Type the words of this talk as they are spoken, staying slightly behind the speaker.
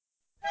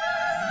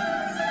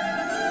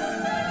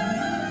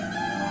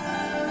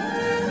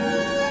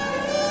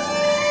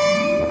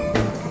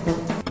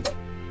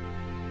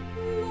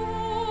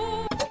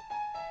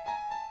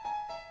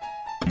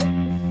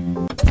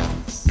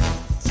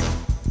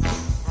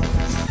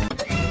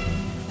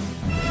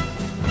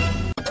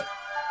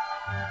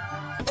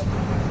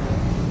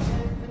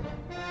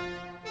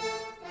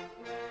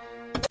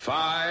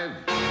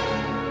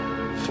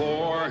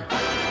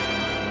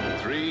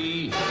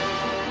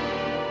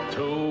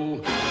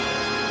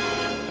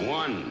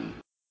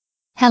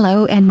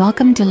Hello and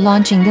welcome to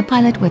Launching the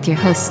Pilot with your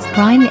hosts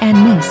Brian and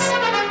Moose.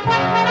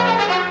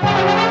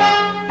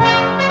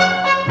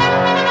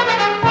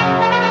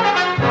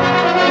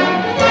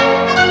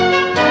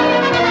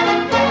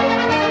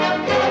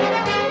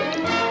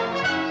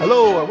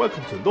 Hello and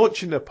welcome to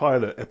Launching the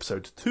Pilot,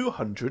 episode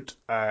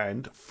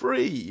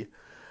 203.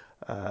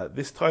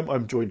 This time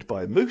I'm joined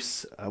by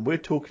Moose, and we're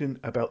talking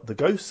about The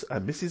Ghost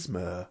and Mrs.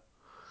 Murr.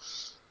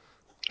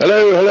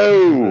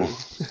 Hello.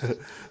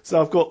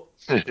 So I've got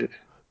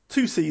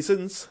 2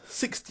 seasons,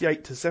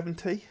 68 to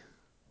 70.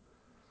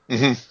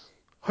 Mm-hmm.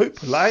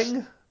 Hope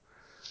Lang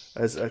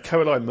as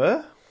Caroline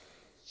Murr.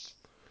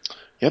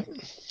 Yep.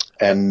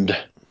 And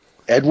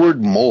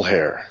Edward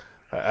Mulhare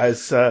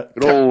As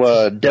good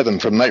old Devon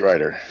from Knight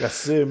Rider.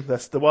 That's him,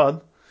 that's the one.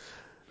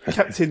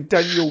 Captain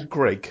Daniel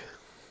Gregg.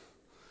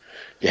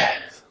 Yeah.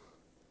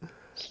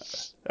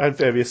 And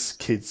various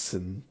kids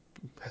and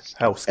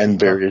housekeeper. And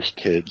various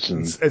kids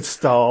and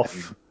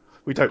staff.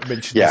 We don't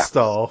mention the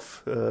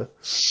staff. And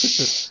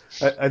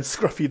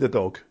Scruffy the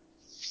dog.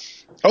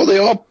 Oh, they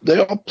all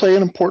play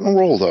an important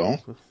role, though.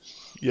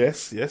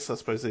 Yes, I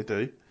suppose they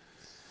do.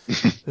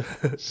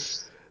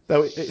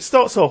 Now, it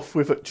starts off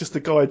with just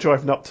a guy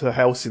driving up to a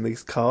house in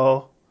his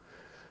car.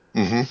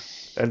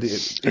 Mm-hmm. And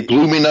a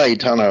gloomy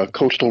night on a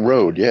coastal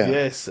road, yeah.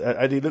 Yes,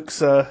 and it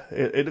looks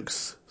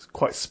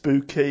quite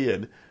spooky,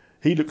 and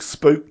he looks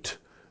spooked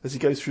as he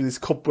goes through this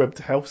cobwebbed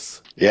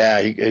house.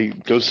 Yeah, he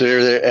goes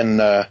there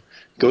and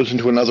goes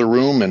into another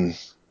room, and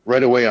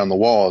right away on the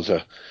wall is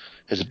a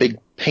big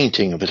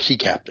painting of a sea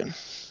captain.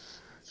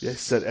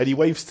 Yes, and he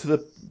waves to the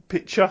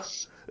picture,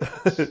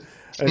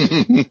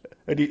 and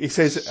he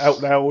says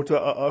out loud,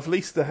 "I've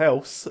leased the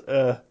house,"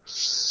 and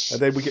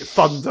then we get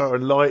thunder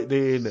and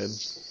lightning, and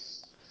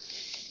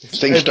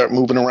things start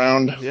moving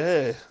around.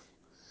 Yeah,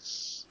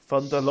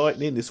 thunder,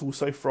 lightning. It's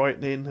also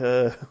frightening.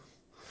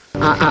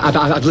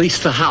 I've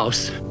leased the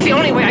house. It's the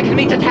only way I can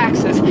meet the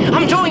taxes.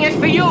 I'm doing it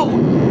for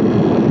you.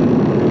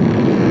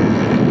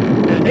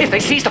 If they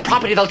seize the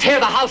property, they'll tear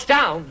the house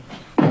down.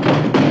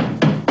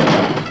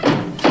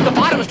 The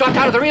bottom's dropped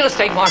out of the real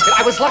estate market.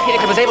 I was lucky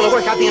that I was able to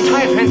work out the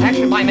entire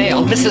transaction by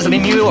mail. Mrs.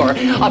 Muir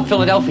of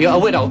Philadelphia, a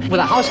widow, with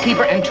a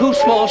housekeeper and 2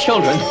 small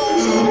children.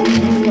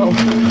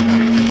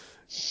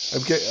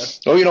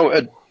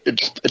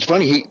 It's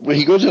funny.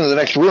 He goes into the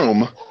next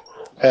room,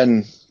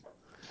 and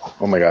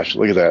oh my gosh,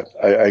 look at that!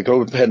 I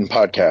go ahead and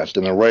podcast,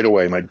 and then right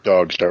away my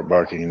dogs start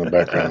barking in the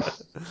background.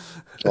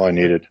 That's all I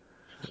needed.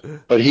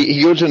 But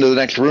he goes into the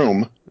next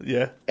room,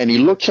 and he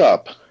looks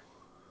up,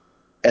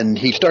 and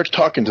he starts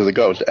talking to the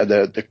ghost, and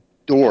the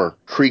door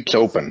creaks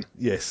open.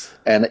 Yes.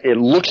 And it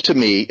looks to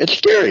me, it's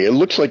scary. It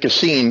looks like a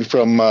scene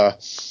from A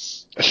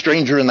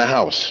Stranger in the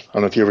House. I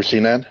don't know if you've ever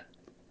seen that.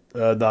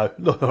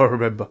 No, I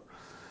remember.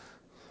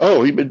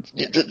 Oh,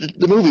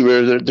 the movie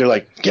where they're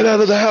like, get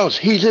out of the house.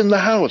 He's in the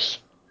house.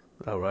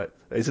 Oh, right.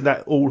 Isn't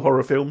that all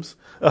horror films?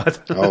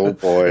 Oh,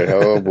 boy.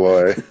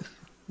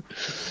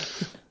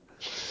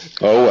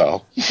 Oh,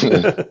 well.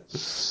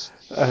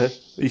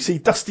 You see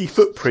dusty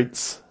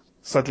footprints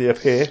suddenly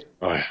appear.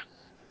 Oh, yeah.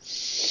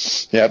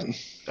 Yep.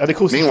 And of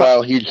course,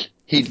 meanwhile, he.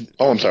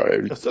 Oh, I'm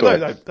sorry. No.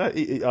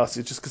 He asked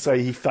you just to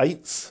say he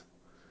faints.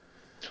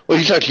 Well,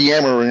 he starts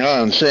yammering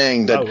on,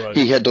 saying that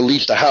he had to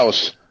lease the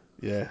house.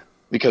 Yeah.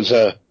 Because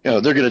they're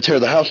going to tear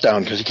the house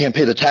down because he can't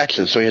pay the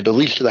taxes, so he had to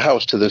lease the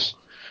house to this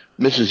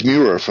Mrs.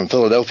 Muir from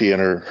Philadelphia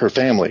and her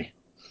family.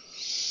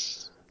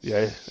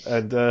 Yeah,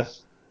 and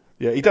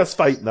he does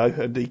faint though,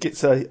 and he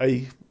gets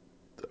a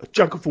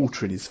jug of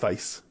water in his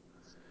face.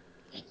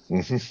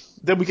 Mm-hmm.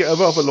 Then we get a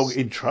rather long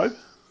intro.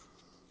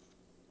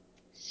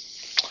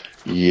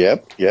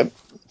 Yep.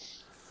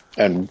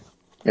 And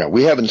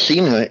we haven't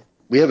seen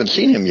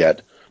him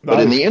yet,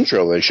 but in the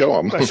intro they show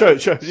him. Show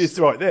it's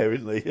right there,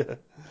 isn't he?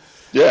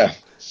 Yeah.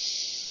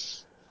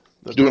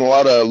 Doing a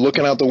lot of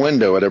looking out the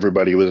window at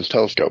everybody with his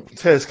telescope.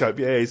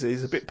 Yeah,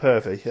 he's a bit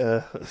pervy.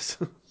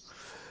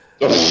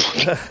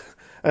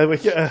 And we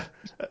get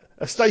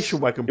a station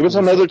wagon. It was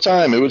another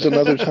time. It was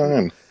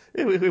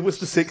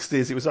the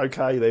 60s. It was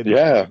okay then.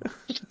 Yeah,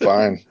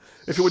 fine.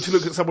 If you want to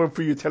look at someone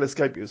through your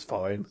telescope, it was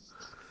fine.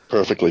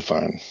 Perfectly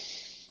fine.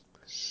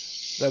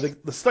 Now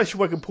the station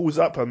wagon pulls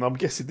up, and I'm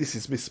guessing this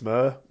is Miss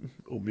Murr,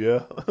 or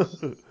Muir.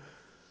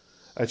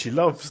 And she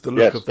loves the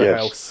look of the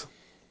house.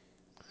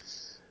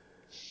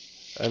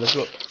 And I've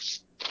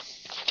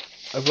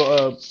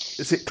got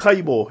is it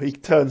Claymore? He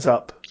turns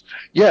up.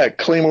 Yeah,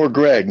 Claymore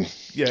Gregg.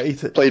 Yeah,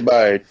 played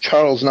by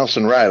Charles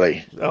Nelson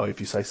Riley. Oh, if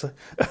you say so.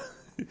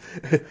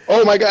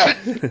 Oh my God!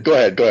 Go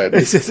ahead.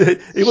 He says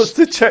he wants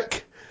to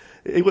check.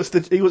 He wants to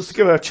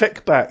give her a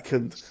check back,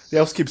 and the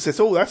housekeeper says,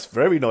 "Oh, that's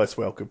very nice,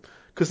 welcome."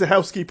 Because the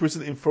housekeeper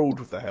isn't enthralled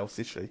with the house,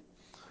 is she?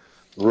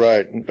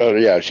 Right. Oh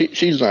yeah.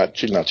 She's not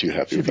too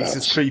happy. She thinks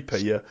it's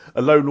creepy. Yeah,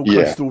 a lone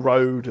coastal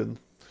road, and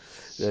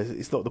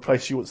it's not the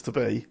place she wants to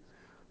be.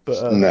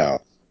 But no,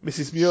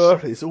 Mrs.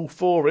 Muir is all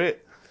for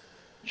it.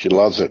 She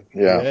loves it.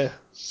 Yeah,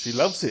 she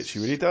loves it. She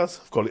really does.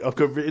 I've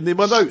got written in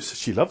my notes.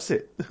 She loves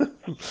it.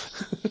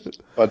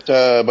 But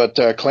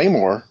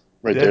Claymore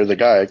right Yeah. there, the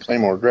guy,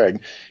 Claymore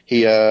Greg,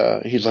 he's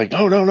like,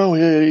 no,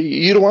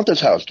 you don't want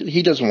this house.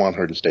 He doesn't want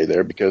her to stay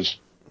there because,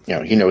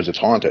 he knows it's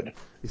haunted.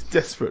 He's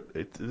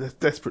desperate.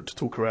 Desperate to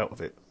talk her out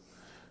of it.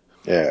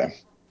 Yeah.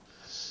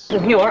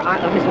 Mrs. Muir.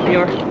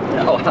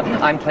 Oh,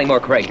 I'm Claymore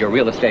Craig, your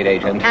real estate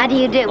agent. How do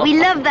you do? We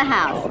love the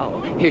house.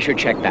 Oh, here's your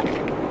check back.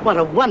 What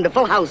a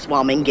wonderful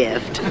housewarming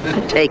gift.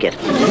 Take it.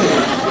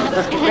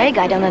 Greg,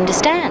 I don't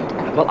understand.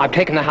 Well, I've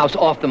taken the house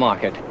off the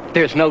market.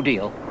 There's no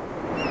deal.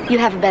 You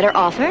have a better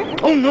offer?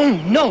 Oh,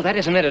 no, that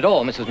isn't it at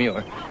all, Mrs.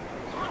 Muir.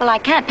 Well, I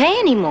can't pay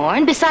anymore,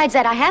 and besides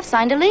that, I have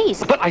signed a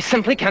lease. But I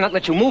simply cannot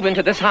let you move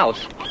into this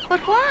house. But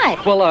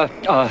why? Well,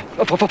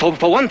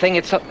 for one thing,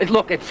 it's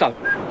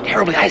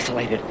terribly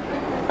isolated.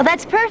 Well,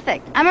 that's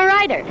perfect. I'm a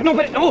writer. No,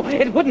 but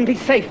it wouldn't be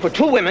safe for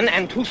 2 women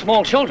and 2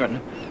 small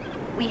children.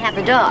 We have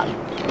a dog.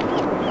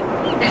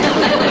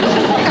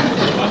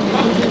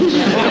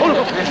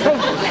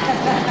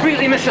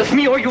 Really, Mrs.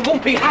 Muir, you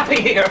won't be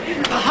happy here.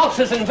 The house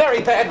is in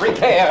very bad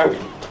repair.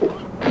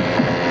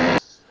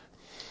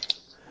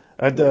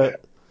 And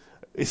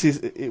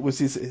it was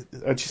his,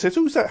 and she says,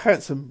 "Who's that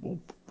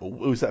handsome?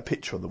 Who's that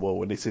picture on the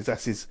wall?" And he says,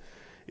 "That's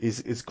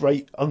his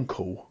great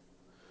uncle's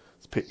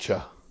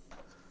picture."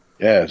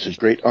 Yeah, it's his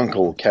great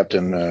uncle,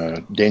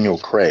 Captain Daniel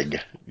Craig.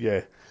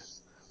 Yeah,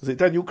 was it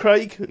Daniel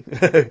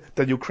Craig?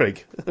 Daniel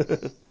Craig.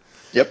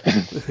 Yep.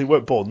 It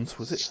weren't Bond,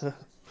 was it?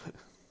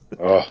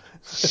 Oh.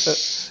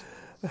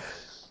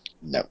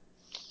 No.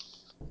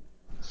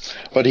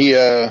 But he,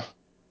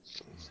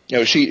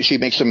 she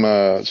makes some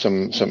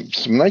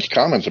nice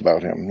comments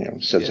about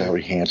him. Says how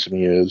handsome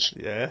he is.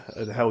 Yeah,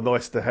 and how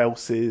nice the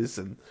house is,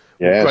 and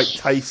Yes. what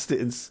great taste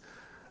it is.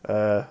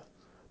 But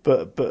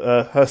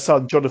her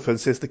son Jonathan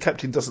says the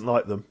captain doesn't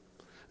like them.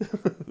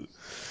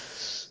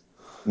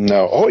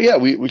 No. Oh yeah,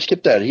 we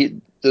skipped that.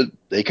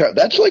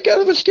 That's like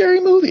out of a scary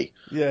movie.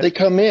 Yeah. They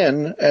come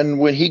in, and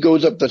when he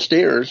goes up the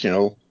stairs,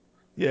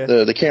 Yeah.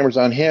 the camera's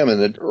on him, and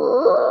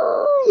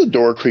the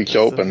door creaks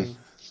open.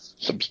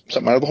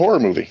 Something out of a horror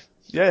movie.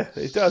 Yeah,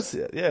 it does.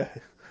 Yeah,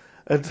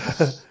 and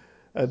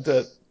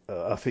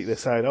I think they're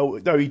saying, "Oh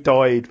no, he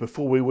died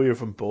before we were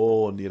even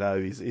born."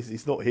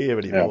 He's not here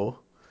anymore.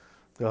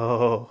 Yeah.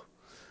 Oh,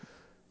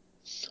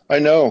 I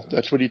know.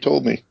 That's what he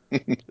told me.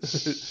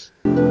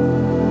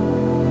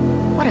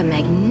 What a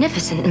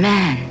magnificent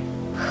man.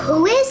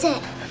 Who is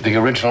it? The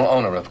original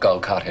owner of Gull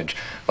Cottage,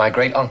 my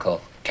great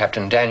uncle,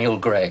 Captain Daniel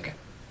Gregg.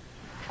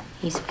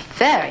 He's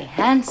very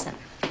handsome.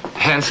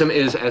 Handsome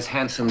is as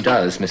handsome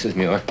does, Mrs.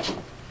 Muir.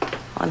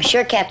 I'm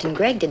sure Captain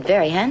Gregg did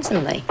very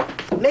handsomely.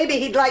 Maybe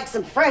he'd like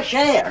some fresh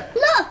air.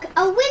 Look,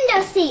 a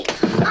window seat.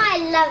 I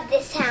love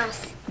this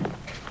house.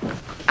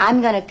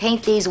 I'm going to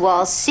paint these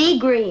walls sea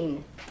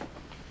green.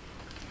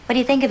 What do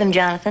you think of him,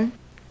 Jonathan?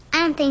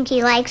 I don't think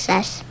he likes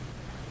us.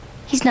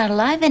 He's not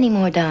alive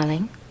anymore,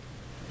 darling.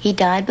 He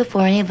died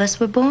before any of us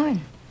were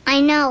born.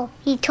 I know.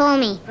 He told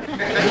me.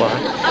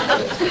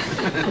 What?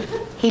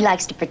 He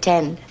likes to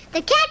pretend.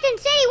 The captain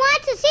said he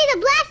wants to see the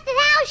blasted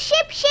house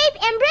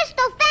ship-shape and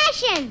Bristol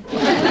fashion.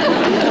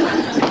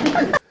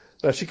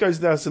 now she goes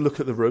down to look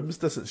at the rooms,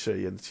 doesn't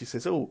she? And she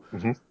says, "Oh,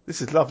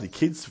 this is lovely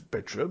kids'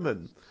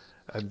 bedroom."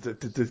 And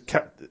the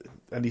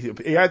and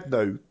he had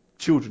no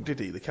children, did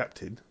he? The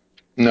captain.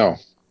 No.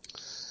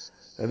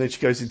 And then she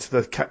goes into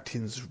the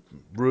captain's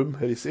room,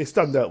 and it's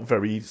done out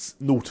very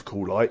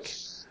nautical-like.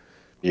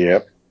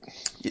 Yep.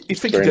 You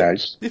think Very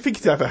nice. You think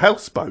he'd have a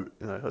houseboat?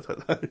 I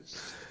don't know.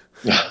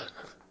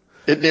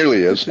 It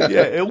nearly is.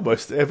 Yeah,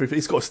 almost everything.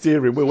 He's got a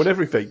steering wheel and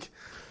everything.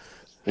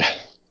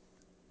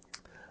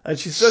 And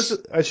she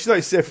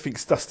notices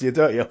everything's dusty and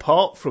dirty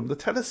apart from the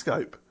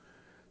telescope.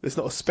 There's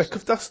not a speck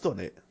of dust on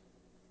it.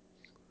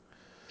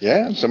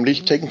 Yeah,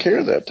 somebody's taking care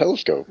of that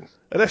telescope.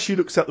 And as she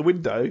looks out the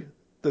window,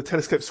 the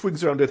telescope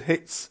swings around and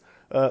hits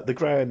the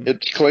Grand.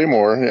 It's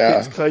Claymore,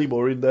 yeah. Hits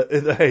Claymore in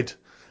the head.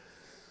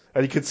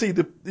 And you can see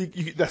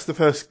that's the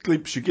first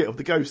glimpse you get of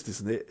the ghost,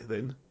 isn't it?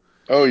 Then.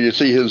 Oh, you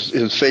see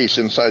his face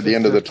inside the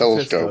end of the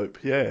telescope.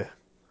 Yeah.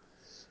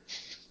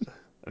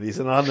 And he's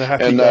an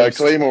unhappy And ghost.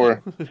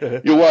 Claymore,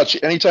 Yeah. you watch,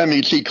 anytime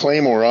you see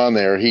Claymore on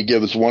there, he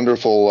gives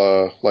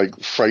wonderful,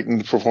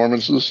 frightened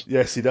performances.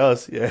 Yes, he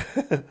does, yeah.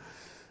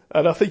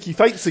 And I think he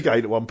faints again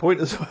at one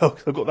point as well.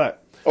 I've got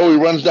that. Oh, he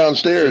runs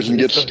downstairs and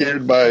gets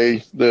scared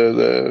by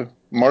the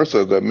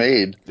Martha, the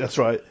maid. That's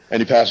right.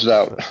 And he passes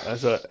out.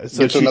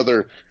 Gets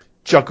another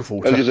jug of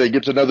water. As you say,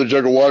 gets another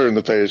jug of water in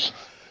the face.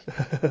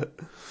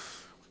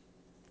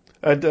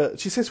 And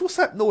she says, "What's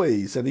that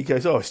noise?" And he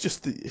goes, "Oh, it's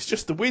just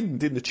the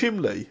wind in the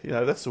chimney.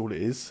 That's all it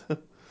is."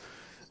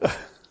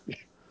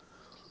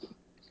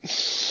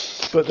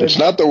 But then, it's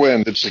not the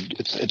wind.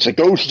 It's a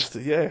ghost.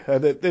 Yeah.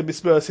 And then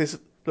Miss Muir says,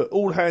 "Look,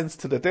 all hands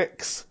to the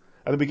decks,"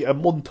 and then we get a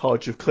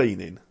montage of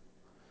cleaning.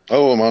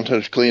 Oh, a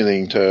montage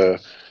cleaning to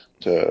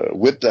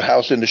whip the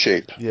house into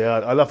shape. Yeah,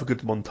 I love a good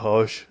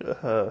montage.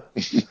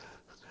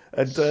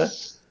 And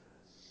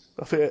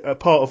I think a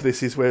part of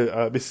this is where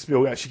Mrs.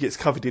 Muir actually gets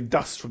covered in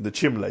dust from the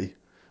chimney.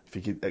 If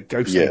you get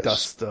ghostly Yes.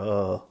 dust.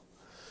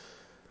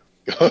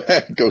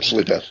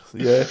 Ghostly dust.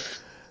 Yeah.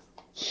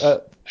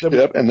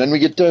 Yep, and then we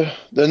get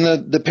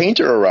the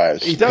painter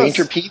arrives. He does.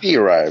 Painter Peavy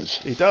arrives.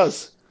 He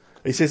does.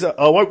 He says,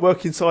 I won't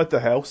work inside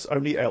the house,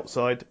 only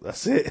outside.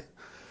 That's it.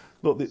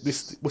 Not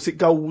this. What's it?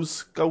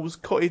 Goals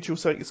Cottage or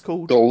something it's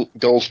called.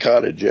 Goals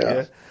Cottage,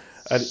 yeah.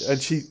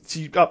 And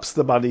she ups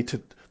the money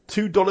to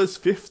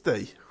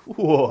 $2.50.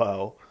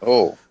 Wow.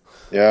 Oh,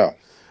 yeah.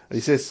 And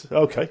he says,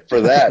 okay. For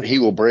that, he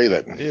will brave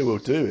it. He will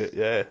do it.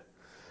 Yeah.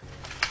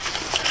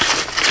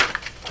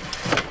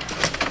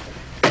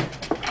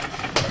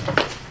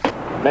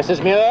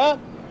 Mrs. Muir?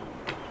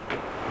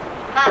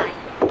 Hi.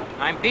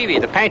 I'm Peavy,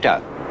 the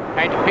painter.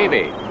 Painter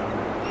Peavy.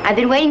 I've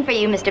been waiting for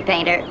you, Mr.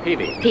 Painter.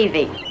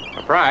 Peavy.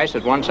 The price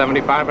is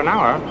 $1.75 an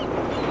hour.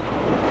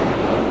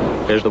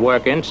 Is the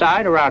work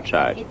inside or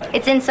outside?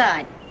 It's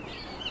inside.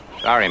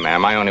 Sorry,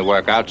 ma'am. I only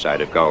work outside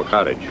at Gold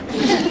Cottage.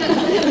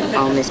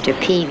 Oh, Mr.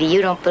 Peavy,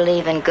 you don't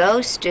believe in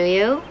ghosts, do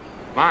you?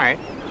 Might.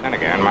 Then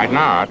again, might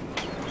not.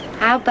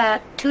 How about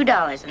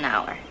 $2 an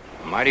hour?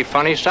 Mighty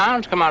funny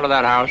sounds come out of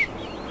that house.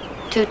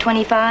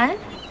 $2.25?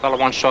 Fellow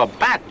once saw a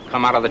bat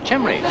come out of the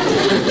chimney.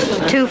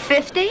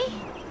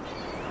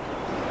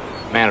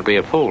 $2.50? Man'd be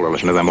a fool to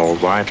listen to them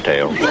old wives'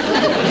 tales.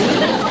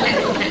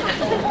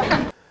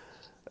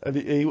 And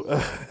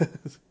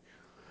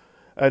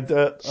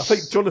I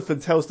think Jonathan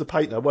tells the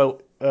painter,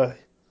 well,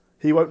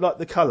 he won't like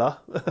the colour.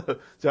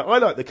 So I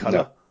like the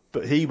colour,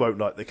 but he won't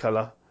like the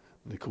colour.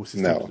 And of course,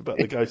 he's talking about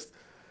the ghost.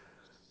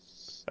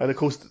 And of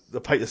course,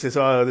 the painter says,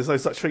 "Oh, there's no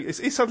such thing."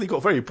 He suddenly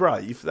got very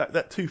brave.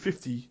 That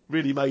 $2.50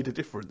 really made a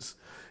difference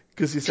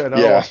because he said, "Oh,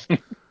 yeah,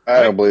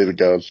 I don't believe the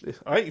ghost.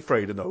 I ain't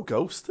afraid of no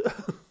ghost."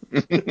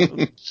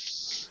 But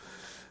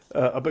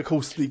of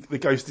course, the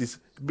ghost is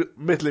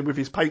meddling with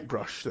his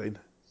paintbrush. Then,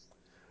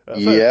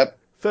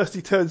 First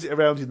he turns it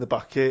around in the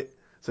bucket,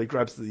 so he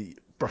grabs the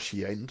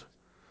brushy end,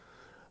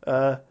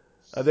 and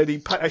then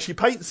he actually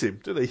paints him,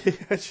 doesn't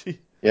he?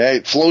 Yeah,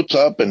 it floats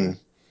up and.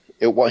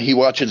 He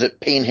watches it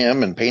paint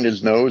him and paint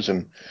his nose,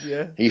 and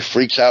he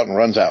freaks out and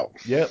runs out.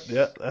 Yeah,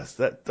 that's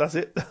it.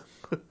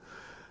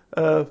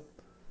 Then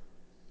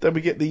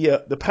we get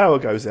the power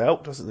goes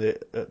out, doesn't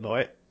it, at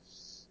night?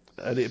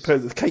 And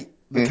the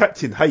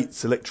captain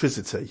hates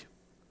electricity.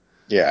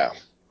 Yeah.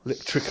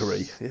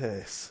 Electricity,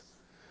 yes.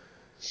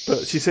 But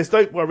she says,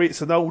 don't worry,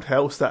 it's an old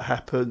house, that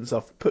happens.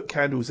 I've put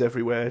candles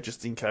everywhere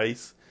just in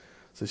case.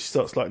 So she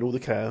starts lighting all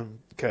the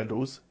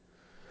candles.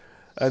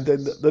 And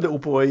then the little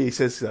boy, he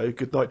says,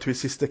 good night to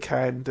his sister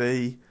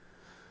Candy.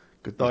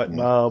 Good night,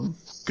 Mum.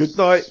 Good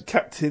night,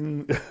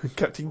 Captain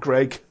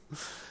Greg.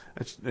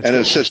 And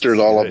his sister's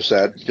all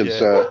upset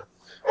because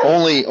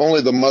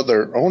only the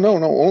mother. Oh no,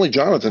 only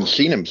Jonathan's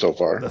seen him so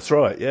far. That's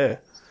right, yeah.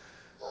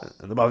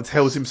 And the mother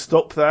tells him,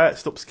 stop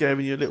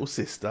scaring your little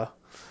sister.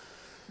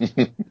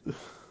 And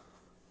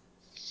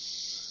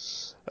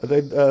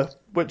then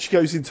when she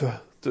goes into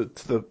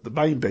the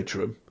main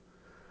bedroom,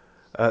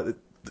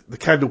 the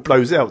candle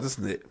blows out,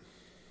 doesn't it?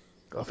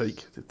 I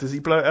think. Does he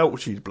blow it out or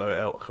she blow it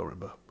out? I can't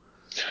remember.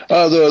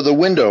 The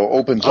window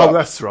opens up. Oh,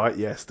 that's right.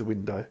 Yes, the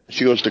window.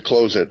 She goes to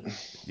close it.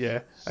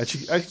 Yeah, and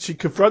she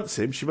confronts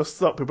him. She must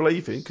start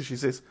believing because she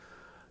says,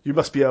 "You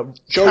must be a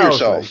show cowardly,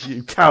 yourself,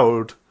 you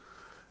coward."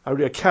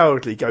 Only a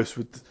cowardly ghost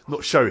would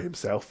not show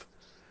himself.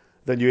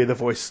 Then you hear the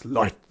voice,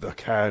 "Light the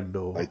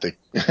candle." Light it.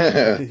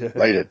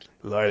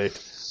 Light it.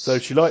 So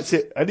she lights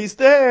it, and he's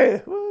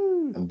there.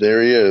 Woo! And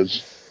there he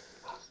is.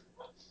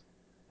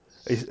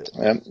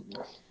 And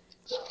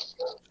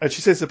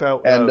she says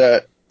about...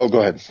 go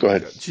ahead.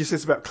 She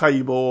says about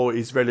Claymore,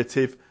 his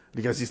relative. And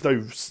he goes, he's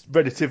no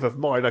relative of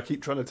mine. I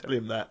keep trying to tell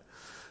him that.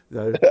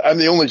 I'm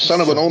the only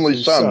son of an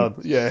only son.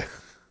 Yeah.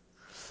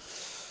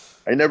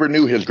 I never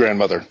knew his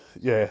grandmother.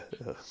 Yeah.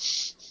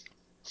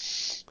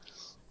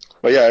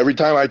 But yeah, every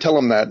time I tell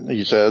him that,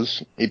 he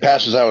says, he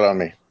passes out on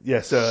me.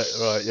 Yes,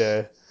 right,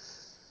 yeah.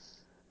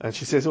 And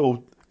she says,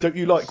 oh, don't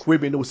you like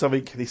women or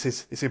something? And he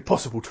says, it's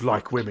impossible to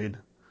like women.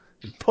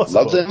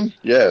 Impossible. Love them?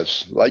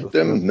 Yes. Like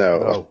them? No.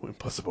 No,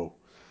 impossible.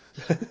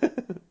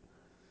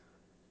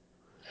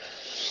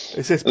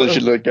 It says,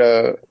 she's like,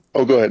 go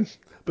ahead.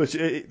 But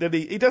then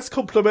he does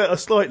compliment her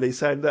slightly,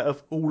 saying that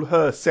of all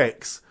her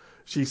sex,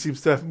 she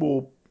seems to have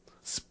more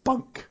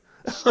spunk.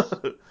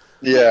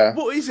 Yeah.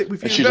 What is it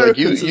with you she's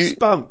Americans like, and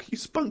spunk? You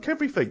spunk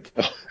everything.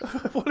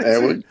 What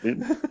is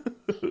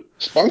it?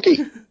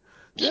 Spunky.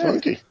 Yeah.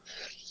 Spunky.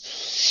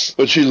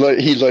 But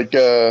he's like,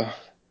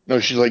 no,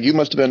 she's like, you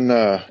must have been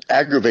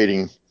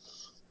aggravating,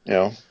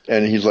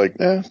 and he's like,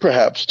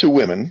 perhaps to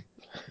women.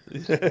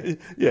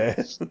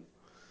 Yeah.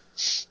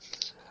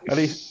 And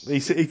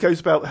he goes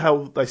about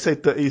how they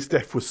said that his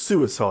death was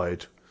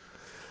suicide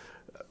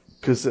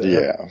because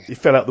he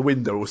fell out the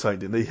window or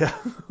something, didn't he?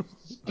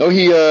 No,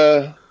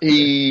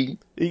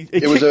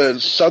 it was a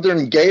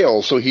southern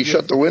gale, so he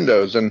shut the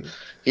windows, and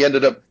he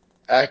ended up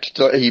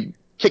he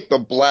kicked the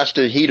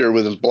blasted heater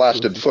with his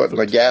blasted foot, and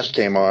the gas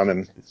came on,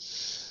 and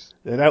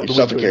out he the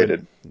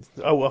suffocated.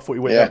 I thought he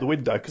went out the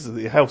window because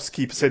the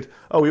housekeeper said,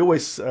 he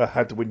always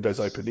had the windows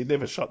open. He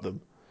never shut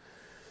them.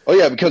 Oh,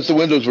 yeah, because the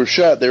windows were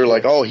shut. They were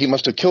like, he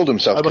must have killed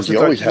himself because he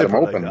always had them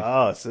open.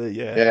 Ah, see,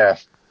 yeah.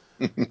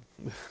 Yeah.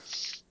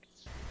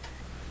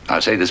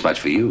 I'll say this much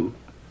for you.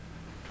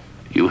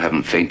 You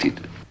haven't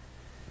fainted.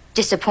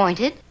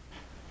 Disappointed?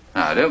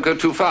 Now, don't go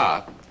too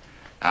far.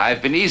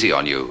 I've been easy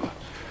on you.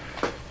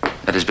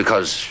 That is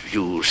because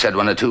you said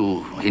one or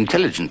two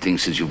intelligent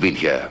things since you've been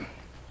here.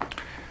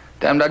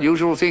 Damned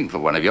unusual thing for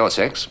one of your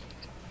sex.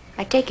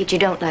 I take it you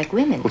don't like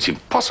women. Well, it's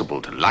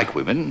impossible to like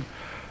women.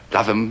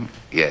 Love them,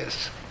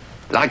 yes.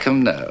 Like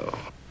them, no.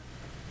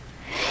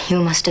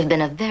 You must have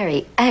been a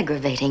very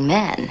aggravating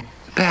man.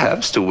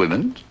 Perhaps to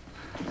women.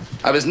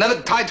 I was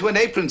never tied to an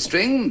apron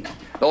string,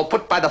 nor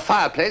put by the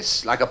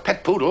fireplace like a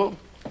pet poodle.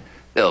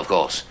 Though, of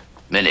course,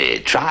 many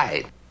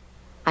tried.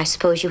 I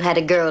suppose you had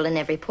a girl in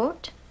every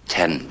port?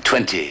 10,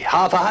 20,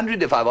 half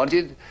 100 if I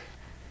wanted.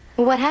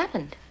 Well, what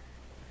happened?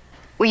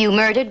 Were you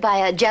murdered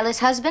by a jealous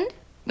husband?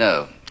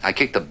 No, I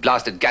kicked the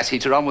blasted gas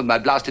heater on with my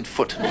blasted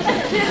foot.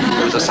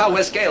 There was a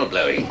southwest gale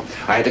blowing.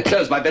 I had to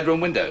close my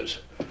bedroom windows.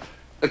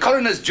 The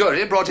coroner's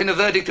jury brought in a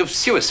verdict of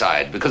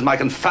suicide because my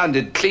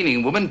confounded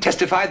cleaning woman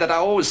testified that I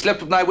always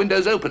slept with my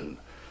windows open.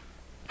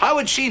 How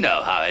would she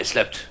know how I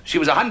slept? She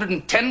was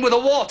 110 with a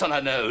wart on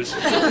her nose.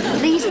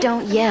 Please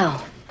don't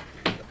yell.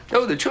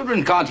 Oh, the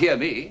children can't hear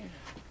me.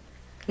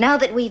 Now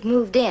that we've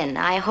moved in,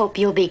 I hope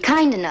you'll be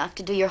kind enough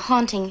to do your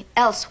haunting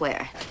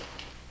elsewhere.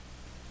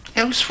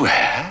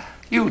 Elsewhere?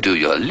 You do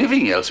your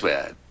living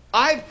elsewhere.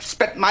 I've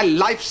spent my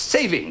life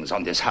savings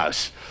on this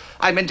house.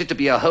 I meant it to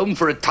be a home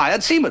for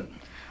retired seamen.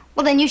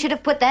 Well, then you should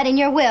have put that in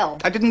your will.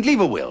 I didn't leave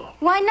a will.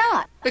 Why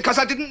not? Because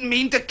I didn't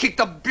mean to kick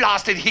the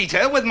blasted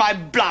heater with my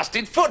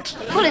blasted foot.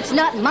 Well, it's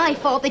not my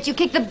fault that you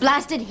kicked the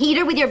blasted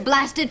heater with your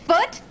blasted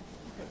foot.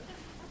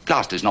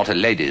 Blast is not a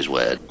lady's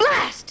word.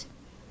 Blast!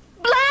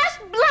 Blast!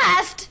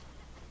 Blast!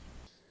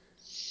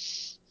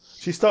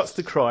 She starts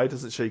to cry,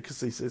 doesn't she?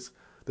 Because he says,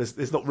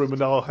 there's not room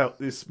in our house,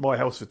 it's my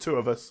house for two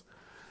of us.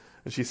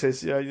 And she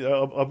says, yeah, you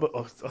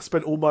know, I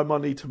spent all my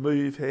money to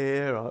move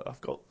here.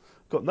 I've got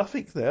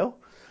nothing now.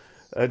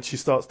 And she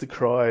starts to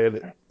cry,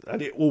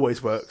 and it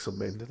always works on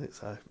men, doesn't it?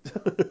 So.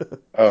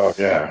 Oh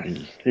yeah,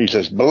 he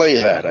says,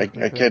 "Belay that! I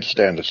can't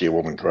stand to see a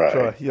woman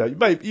cry." You know,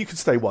 maybe you could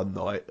stay one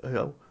night, you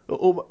know,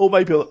 or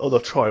maybe on a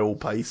trial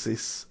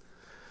basis.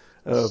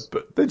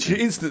 But then she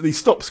instantly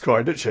stops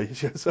crying, doesn't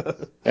she?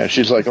 Yeah,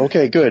 she's like,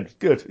 "Okay, good.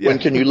 Good. Yeah. When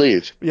can you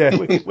leave?" Yeah,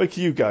 where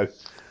can you go?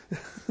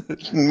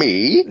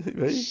 Me?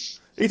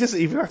 He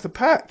doesn't even have to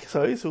pack,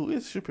 so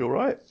it should be all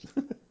right.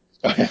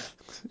 Oh, yeah.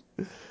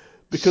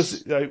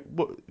 Because you know,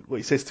 what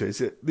he says to her is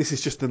that this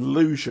is just an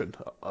illusion.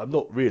 I'm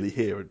not really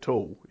here at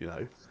all, you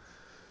know.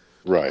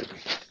 Right.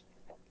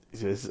 He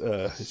says,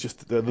 it's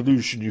just an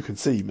illusion, you can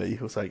see me,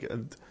 or something,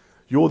 and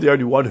you're the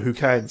only one who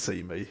can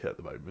see me at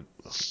the moment.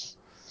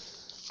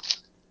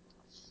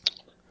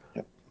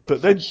 Yep.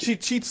 But then she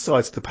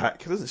decides to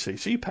pack, doesn't she?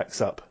 She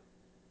packs up.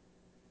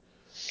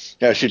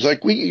 Yeah, she's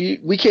like,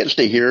 we can't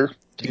stay here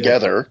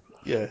together.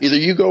 Yeah. Either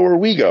you go or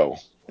we go.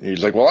 And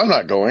he's like, well, I'm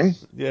not going.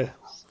 Yeah.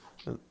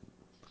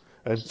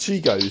 And she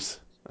goes,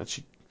 and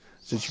she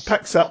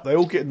packs up. They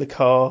all get in the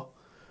car,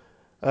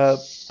 but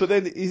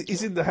then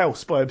he's in the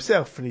house by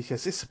himself, and he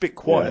says, "It's a bit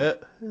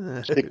quiet." Yeah.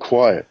 It's a bit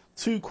quiet.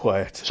 Too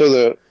quiet. So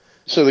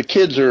the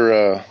kids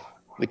are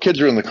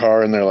in the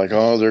car, and they're like,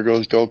 "Oh, there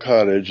goes Gull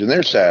Cottage," and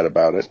they're sad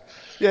about it.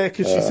 Yeah,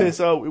 because she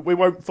says, "Oh, we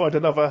won't find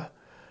another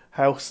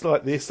house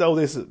like this. Oh,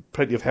 there's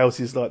plenty of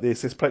houses like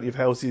this. There's plenty of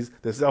houses.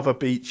 There's other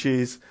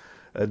beaches."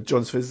 And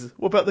John says,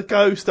 "What about the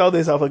ghost? Oh,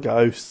 there's other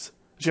ghosts."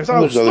 She goes,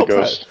 "Oh, stop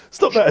that.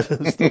 Stop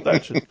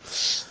that."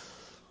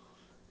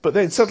 But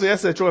then suddenly,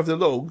 as they're driving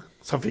along,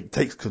 something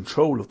takes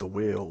control of the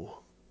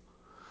wheel.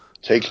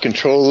 Takes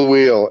control of the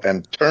wheel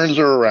and turns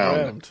her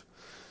around.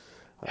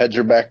 Heads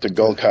her back to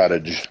Gull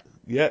Cottage.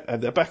 Yeah,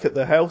 and they're back at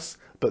the house,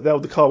 but now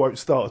the car won't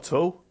start at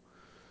all.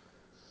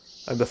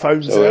 And the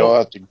phone's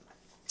out. So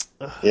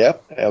they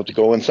have to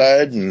go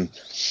inside and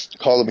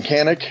call the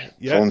mechanic.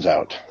 Yeah. Phone's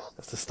out.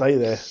 Has to stay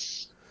there.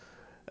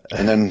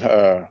 And then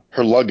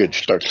her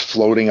luggage starts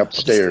floating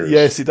upstairs.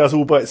 Yes, it does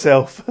all by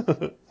itself.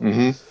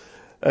 Mm-hmm.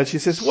 And she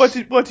says, why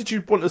did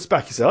you want us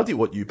back? He said, I didn't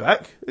want you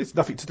back. It's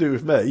nothing to do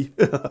with me.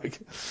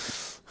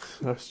 It's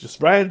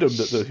just random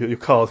that your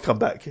car's come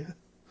back.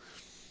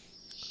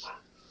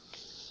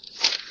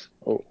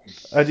 Oh.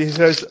 And he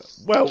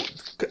says, well,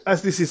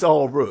 as this is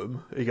our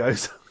room, he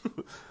goes,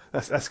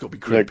 that's got to be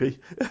creepy.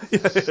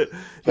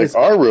 Like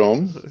our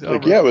room?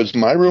 Like, yeah, it was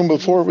my room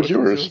before it was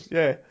yours.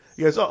 Yeah.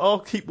 He goes, I'll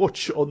keep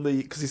watch on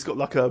because he's got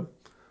like a,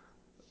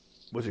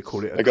 what do you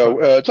call it?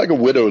 It's like a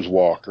widow's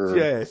walk or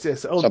yes,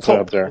 on something top,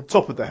 up there. on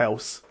top of the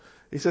house.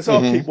 He says,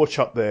 I'll keep watch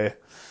up there.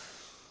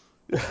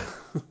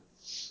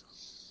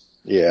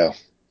 Yeah.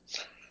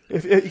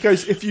 He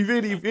goes, if you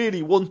really,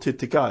 really wanted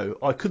to go,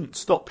 I couldn't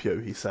stop you,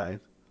 he's saying.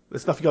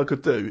 There's nothing I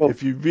could do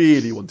if you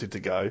really wanted to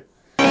go.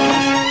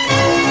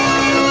 How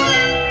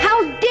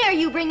dare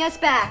you bring us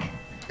back?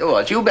 Oh,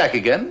 aren't you back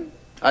again?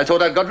 I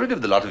thought I'd got rid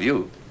of the lot of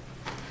you.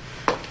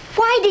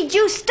 Why did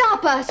you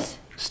stop us?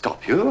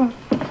 Stop you?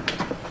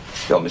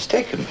 You're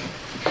mistaken.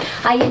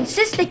 I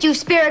insist that you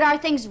spirit our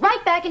things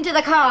right back into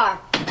the car.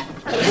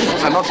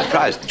 I'm not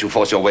surprised that you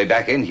forced your way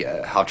back in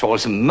here. After all,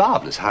 it's a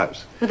marvelous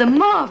house. With a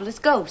marvelous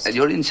ghost. And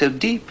you're in so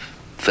deep.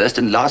 First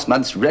and last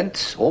month's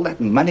rent, all that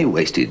money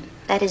wasted.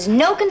 That is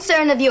no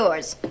concern of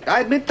yours. I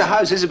admit the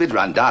house is a bit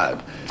run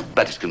down,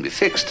 but it can be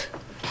fixed.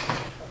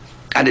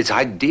 And it's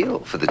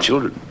ideal for the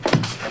children.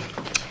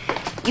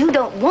 You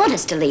don't want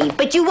us to leave,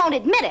 but you won't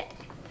admit it.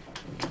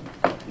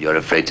 You're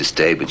afraid to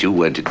stay, but you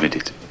won't admit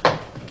it.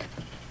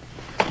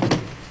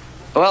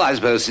 Well, I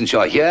suppose since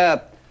you're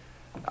here,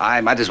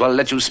 I might as well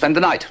let you spend the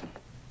night.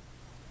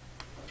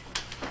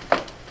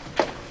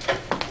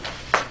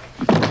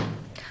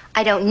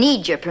 I don't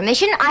need your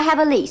permission. I have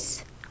a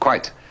lease.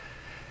 Quite.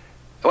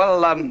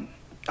 Well,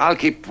 I'll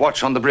keep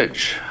watch on the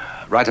bridge,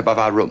 right above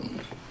our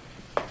room.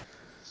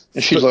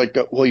 And she's like,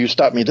 well, you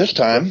stopped me this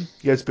time.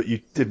 Yes, but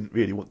you didn't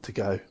really want to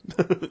go.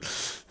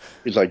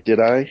 He's like, did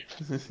I?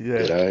 Yeah.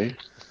 Did I?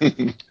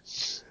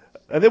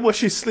 And then while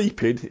she's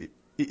sleeping,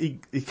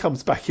 he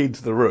comes back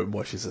into the room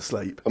while she's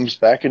asleep. Comes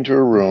back into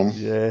her room.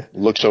 Yeah.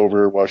 Looks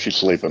over while she's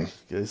sleeping.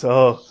 He goes,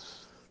 oh,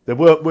 there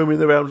weren't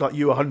women around like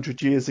you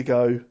 100 years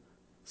ago.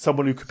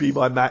 Someone who could be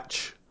my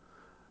match.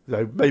 You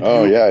know, maybe.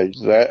 Oh, yeah.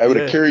 I would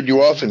have carried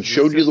you off and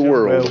showed you the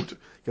world.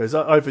 He goes,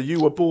 either you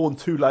were born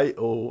too late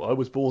or I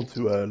was born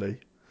too early.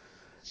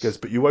 He goes,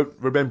 but you won't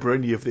remember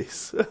any of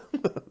this.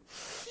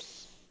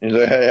 He's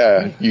like,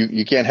 yeah,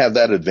 you can't have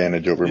that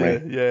advantage over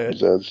me. Yeah. He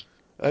says.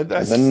 And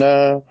then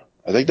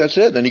I think that's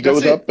it. Then he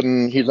goes up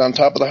and he's on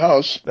top of the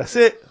house. That's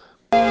it.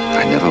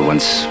 I never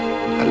once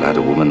allowed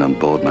a woman on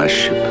board my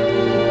ship.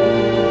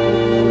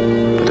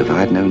 But if I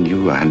had known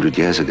you 100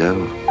 years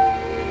ago,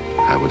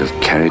 I would have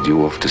carried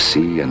you off to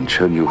sea and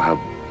shown you how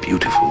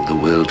beautiful the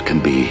world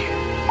can be.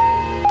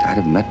 I'd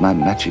have met my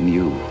match in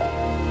you.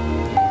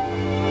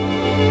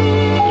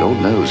 Lord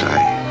knows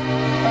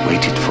I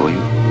waited for you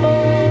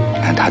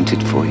and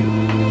hunted for you.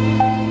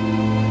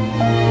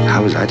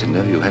 How was I to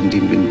know you hadn't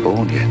even been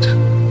born yet?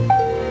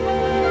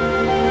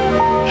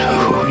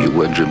 So you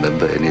won't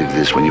remember any of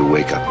this when you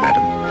wake up,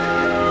 madam.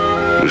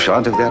 You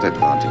shan't have that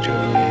advantage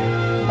over me.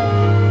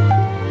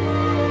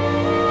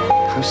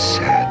 How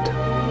sad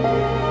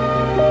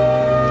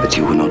that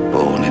you were not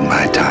born in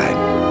my time,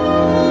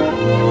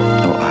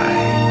 nor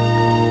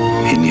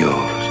I in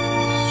yours.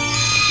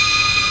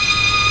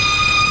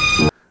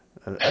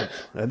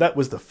 And that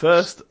was the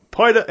first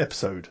pilot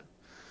episode.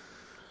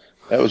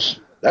 That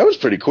was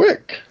pretty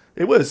quick.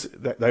 It was.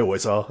 They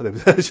always are.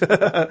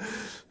 Well,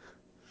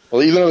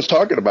 even though I was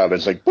talking about it,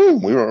 it's like,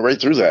 boom, we went right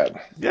through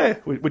that. Yeah,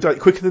 we done it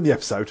quicker than the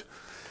episode.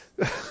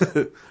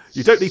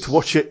 You don't need to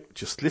watch it.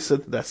 Just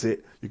listen. That's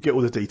it. You get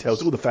all the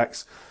details, all the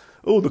facts,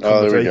 all the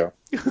comedy. Oh, there we go.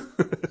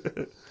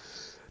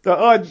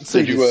 No, I hadn't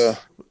seen this.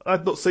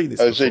 I'd not seen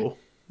this before.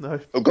 No.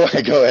 Oh, go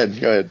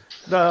ahead.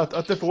 No,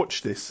 I'd never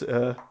watched this.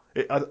 I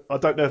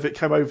don't know if it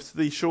came over to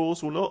these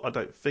shores or not. I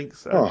don't think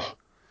so.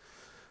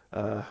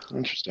 Oh.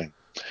 Interesting.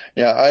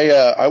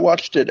 Yeah, I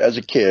watched it as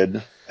a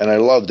kid, and I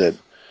loved it.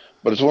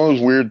 But it's one of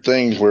those weird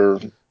things where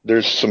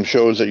there's some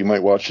shows that you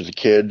might watch as a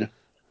kid,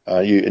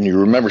 you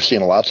remember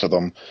seeing lots of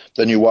them.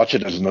 Then you watch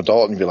it as an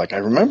adult and you're like, I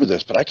remember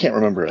this, but I can't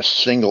remember a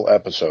single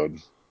episode.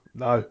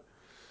 No.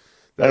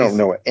 I don't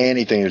know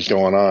anything that's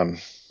going on.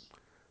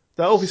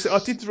 Now, obviously,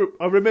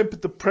 I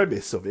remembered the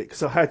premise of it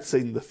because I had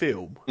seen the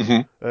film.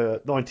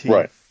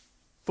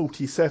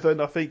 1947,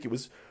 I think. It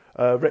was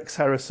Rex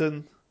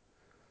Harrison.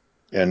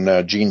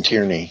 And Gene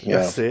Tierney. Yeah.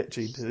 That's it,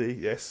 Gene Tierney,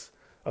 yes.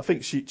 I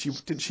think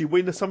didn't she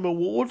win some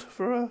award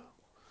for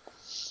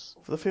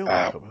the film?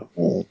 I don't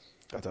know.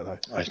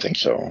 I think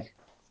so.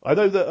 I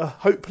know that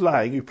Hope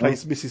Lang, who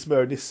plays Mrs.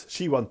 Murness,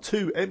 she won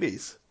 2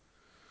 Emmys.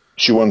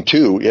 She won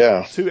 2,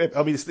 yeah. 2.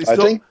 I mean,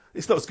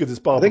 it's not as good as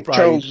Barbara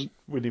Brown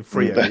winning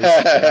 3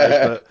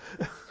 Emmys,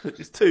 but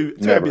it's 2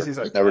 Emmys is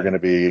okay. Never going to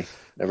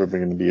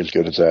be as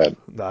good as that.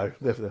 No,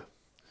 never.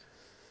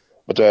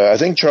 But I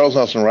think Charles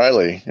Nelson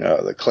Riley,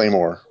 the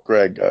Claymore,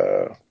 Greg,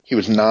 he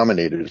was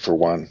nominated for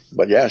 1.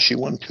 But yeah, she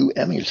won 2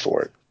 Emmys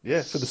for it.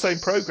 Yeah, for the same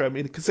program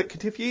in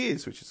consecutive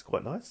years, which is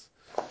quite nice.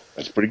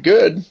 That's pretty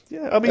good.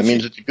 Yeah, I mean, that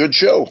means it's a good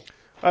show.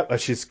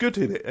 She's good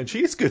in it, and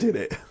she is good in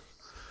it.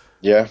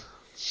 Yeah.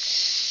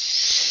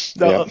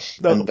 Now,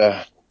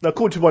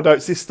 according to my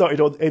notes, this started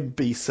on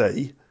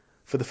NBC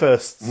for the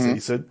first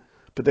season,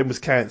 but then was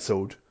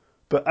cancelled.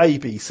 But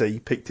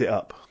ABC picked it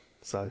up,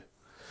 so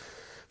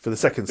for the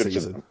second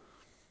season.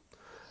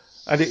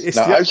 And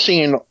I've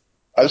seen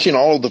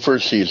all of the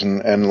first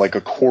season and like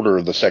a quarter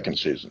of the second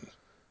season.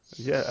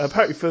 Yeah,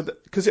 apparently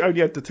because it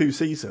only had the 2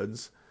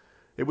 seasons,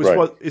 it was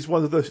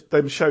one of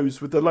them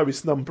shows with the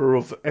lowest number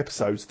of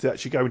episodes to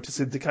actually go into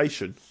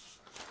syndication.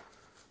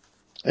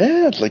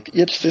 Yeah,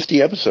 it's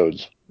 50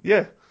 episodes.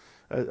 Yeah,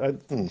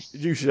 and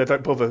usually they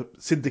don't bother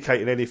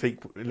syndicating anything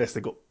unless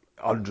they've got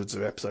hundreds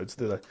of episodes,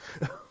 do they?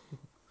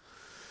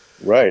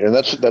 Right, and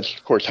that's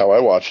of course how I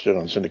watched it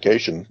on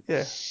syndication.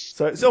 Yeah,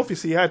 so it's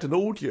obviously had an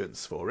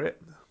audience for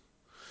it.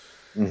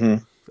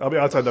 Mm-hmm. I mean,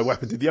 I don't know what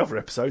happened in the other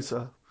episodes,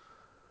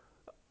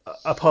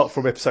 apart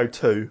from episode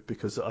 2,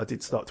 because I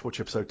did start to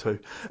watch episode 2.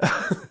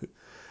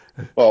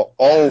 Well,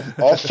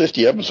 all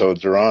 50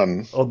 episodes are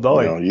on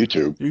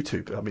YouTube.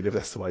 YouTube. I mean, if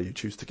that's the way you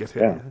choose to get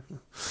it. Yeah.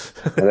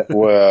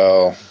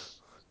 Well,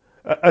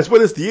 As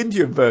well as the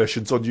Indian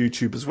versions on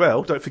YouTube as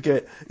well. Don't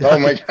forget. Oh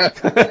my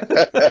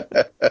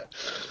god!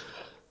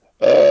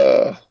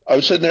 I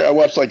was sitting there. I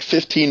watched like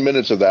 15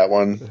 minutes of that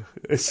one,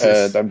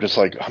 and I'm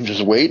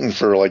just waiting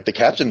for like the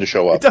captain to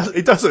show up.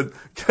 It doesn't,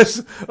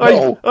 because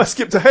No. I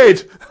skipped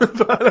ahead,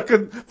 but I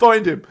couldn't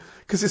find him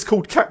because it's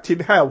called Captain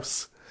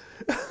House.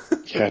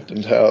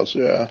 Captain's House,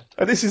 yeah.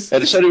 And it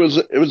said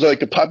it was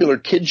like a popular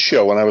kids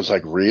show, and I was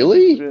like,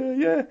 really?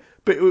 Yeah.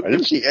 But I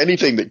didn't see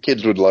anything that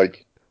kids would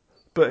like.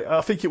 But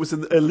I think it was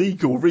an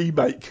illegal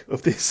remake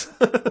of this.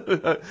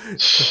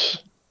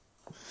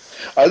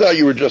 I thought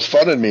you were just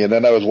funning me, and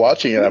then I was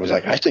watching it, and I was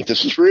like, I think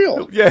this is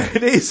real. Yeah,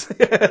 it is.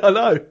 Yeah, I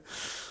know.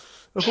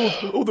 Of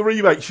all the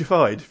remakes you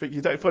find,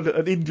 you don't find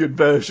an Indian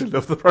version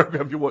of the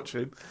program you're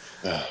watching.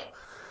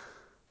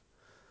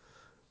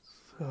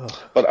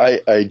 But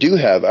I do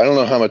have, I don't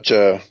know how much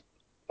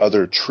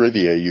other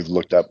trivia you've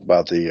looked up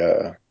about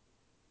the,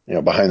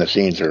 behind the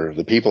scenes or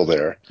the people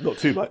there. Not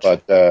too much.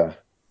 But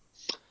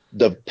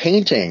the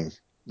painting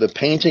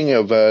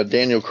of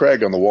Daniel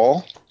Craig on the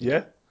wall.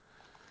 Yeah.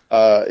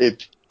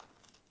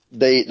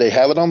 They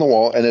have it on the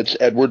wall, and it's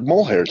Edward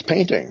Mulhare's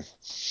painting.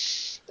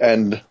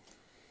 And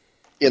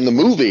in the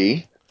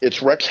movie,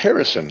 it's Rex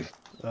Harrison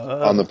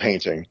on the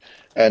painting.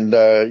 And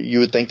you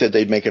would think that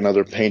they'd make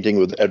another painting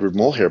with Edward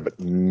Mulhare, but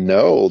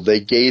no, they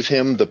gave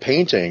him the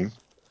painting,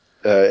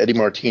 Eddie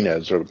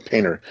Martinez, or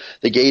painter,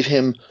 they gave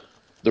him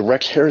the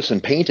Rex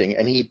Harrison painting,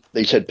 and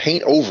they said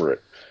paint over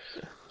it.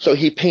 So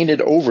he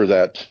painted over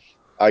that,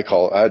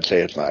 I'd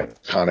say it's an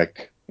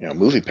iconic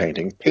movie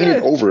painting,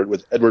 painted over it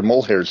with Edward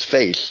Mulhare's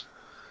face.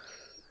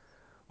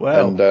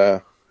 Wow.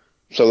 And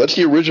so that's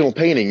the original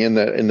painting in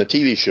the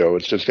TV show.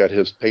 It's just got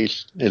his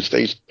face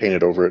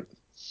painted over it.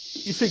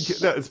 You think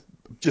that would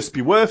just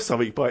be worth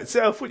something by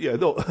itself, wouldn't you?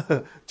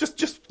 Not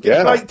just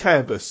get a blank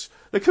canvas.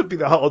 They couldn't be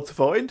that hard to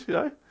find,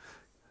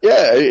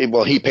 Yeah,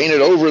 well, he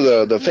painted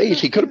over the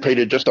face. He could have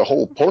painted just a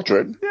whole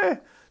portrait. Yeah,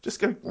 just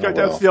go down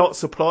to the art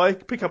supply,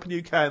 pick up a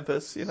new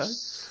canvas,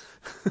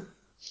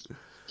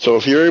 So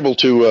if you're able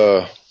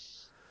to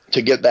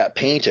get that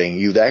painting,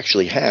 you'd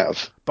actually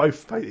have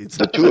both paintings.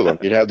 The two of them.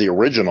 You'd have the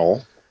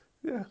original.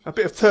 Yeah, a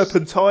bit of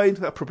turpentine,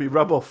 that'd probably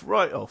rub off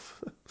right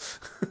off.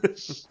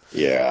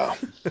 Yeah.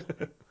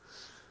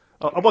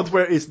 I wonder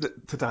where it is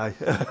today.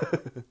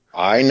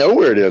 I know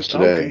where it is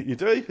today. Okay, you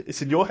do?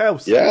 It's in your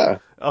house. Yeah.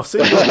 I've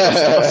seen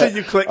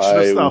your collection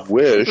of stuff.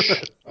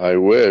 I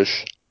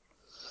wish.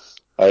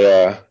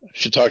 I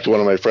should talk to one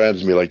of my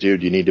friends and be like,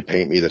 dude, you need to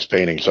paint me this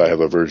painting so I have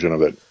a version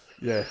of it.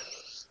 Yeah.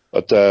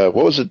 But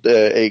what was it?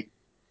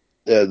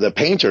 The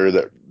painter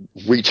that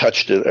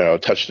retouched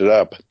it, touched it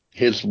up,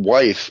 his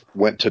wife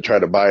went to try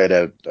to buy it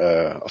at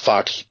a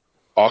Fox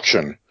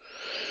auction.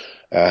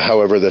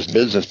 However, this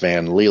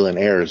businessman, Leland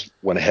Ayres,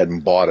 went ahead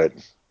and bought it,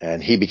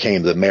 and he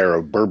became the mayor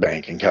of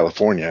Burbank in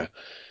California.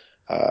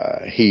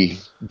 He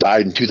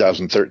died in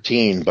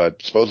 2013,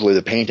 but supposedly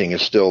the painting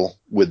is still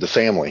with the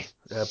family.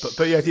 Yeah, but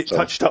he had it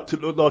touched up to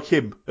look like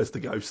him as the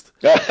ghost.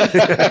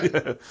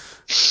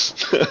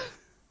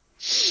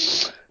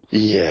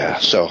 Yeah,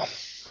 so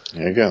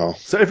there you go.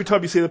 So every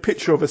time you see the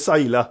picture of a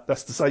sailor,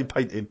 that's the same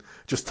painting,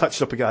 just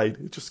touched up again.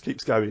 It just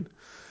keeps going.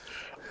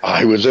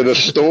 I was in a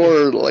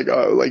store like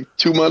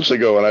 2 months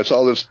ago, and I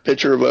saw this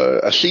picture of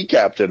a sea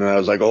captain, and I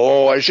was like,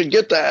 "Oh, I should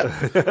get that,"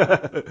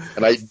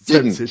 and I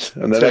didn't.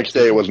 And the next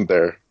day, it wasn't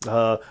there.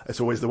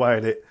 It's always the way,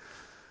 isn't it?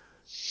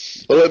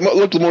 Well, it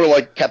looked more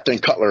like Captain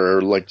Cutler,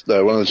 or like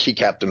one of the sea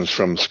captains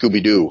from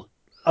Scooby Doo.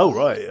 Oh,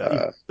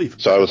 right.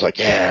 So I was like,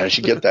 "Yeah, I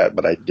should get that,"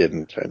 but I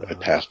didn't. I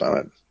passed on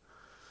it.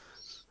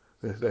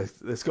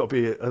 There's got to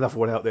be another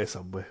one out there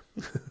somewhere.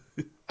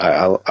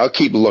 I'll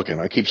keep looking.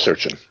 I'll keep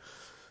searching.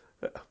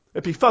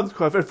 It'd be fun to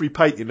have every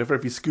painting of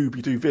every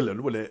Scooby-Doo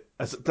villain, wouldn't it?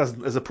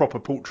 As a proper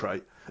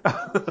portrait.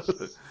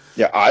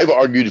 Yeah, I've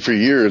argued for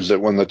years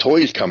that when the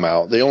toys come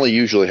out, they only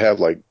usually have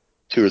like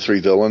 2 or 3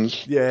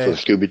 villains. Yeah. So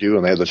Scooby-Doo,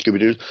 and they have the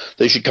Scooby-Doos.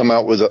 They should come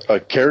out with a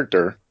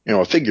character,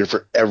 a figure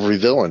for every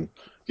villain.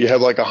 You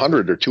have like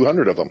 100 or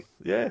 200 of them.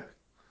 Yeah.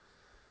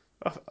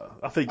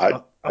 I think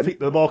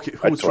the market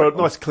calls for a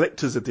nice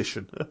collector's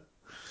edition.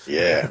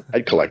 Yeah,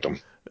 I'd collect them.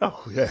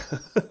 Oh, yeah.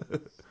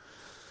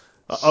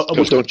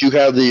 Don't you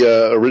have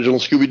the original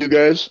Scooby-Doo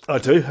guys? I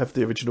do have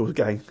the original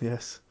game,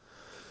 yes.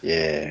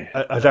 Yeah.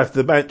 I'd have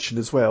the mansion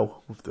as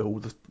well. With all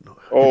the,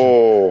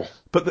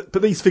 But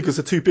these figures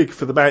are too big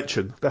for the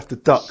mansion. They have to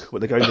duck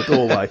when they go in the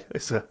doorway.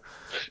 It's a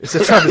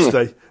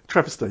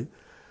travesty.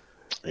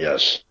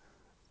 Yes.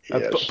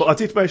 But I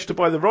did manage to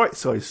buy the right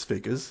size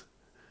figures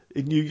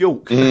in New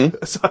York. Mm-hmm.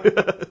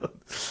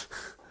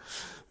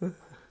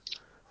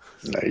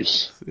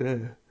 Nice. Yeah.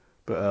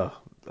 But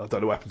I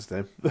don't know what happens to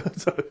them.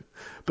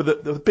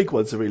 But the big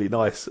ones are really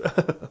nice.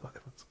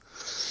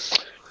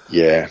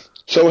 Yeah.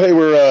 So hey,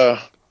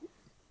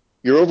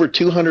 you're over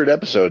 200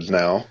 episodes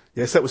now.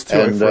 Yes, that was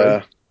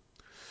 203.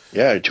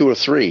 Yeah,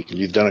 203.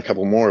 You've done a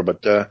couple more,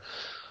 but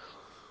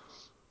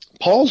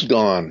Paul's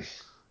gone.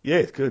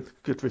 Yeah, good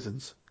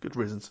reasons. Good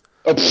reasons.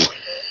 Oh,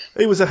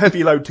 It was a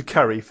heavy load to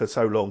carry for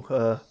so long,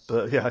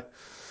 but yeah.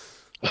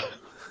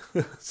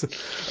 So,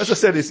 as I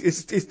said,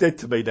 it's dead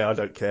to me now. I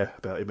don't care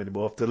about him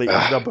anymore. I've deleted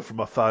his number from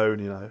my phone.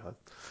 You know,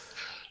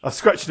 I've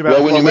scratched him out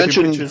of my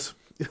pictures.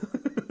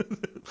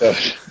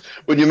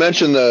 When you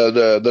mentioned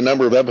the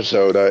number of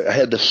episode, I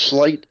had the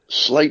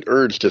slight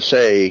urge to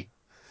say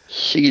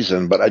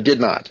season, but I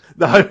did not.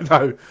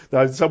 No.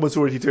 Someone's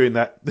already doing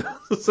that.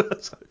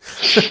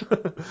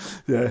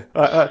 Yeah,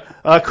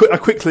 I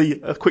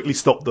quickly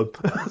stopped them.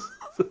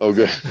 Oh,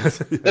 good.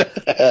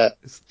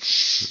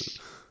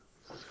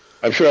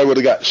 I'm sure I would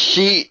have got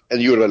C,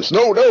 and you would have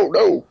gone,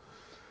 no.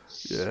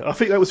 Yeah, I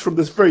think that was from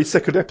this very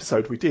second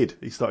episode we did.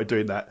 He started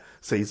doing that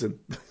season.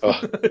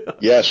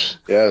 Yes.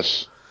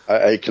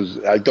 Because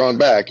I've gone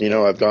back,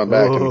 I've gone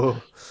back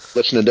and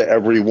listening to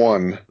every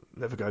one.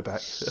 Never go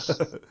back.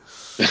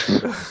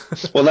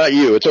 Well, not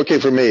you. It's okay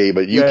for me,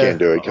 but you can't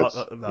do it because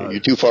no.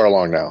 you're too far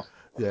along now.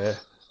 Yeah.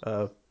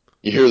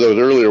 You hear those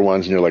earlier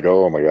ones and you're like,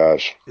 oh my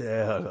gosh.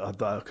 Yeah,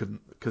 I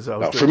couldn't because I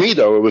was. No, for me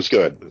though, it was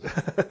good.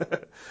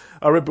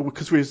 I remember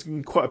because we was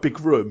in quite a big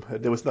room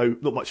and there was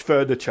not much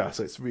furniture,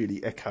 so it's really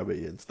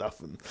echoey and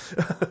stuff. And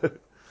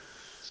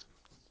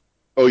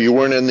oh, you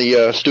weren't in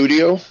the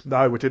studio?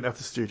 No, we didn't have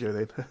the studio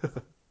then.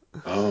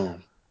 Oh.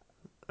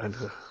 And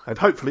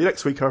hopefully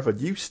next week I have a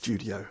new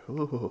studio.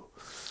 Oh.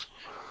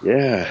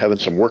 Yeah, having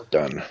some work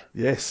done.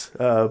 Yes,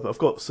 I've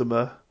got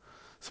some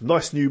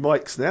nice new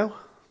mics now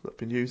that I've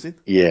been using.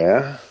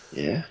 Yeah,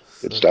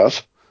 good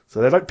stuff.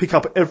 So they don't pick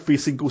up every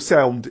single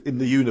sound in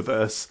the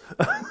universe.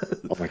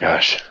 Oh my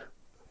gosh.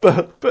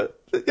 But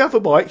the other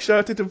mics,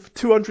 I did them for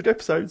 200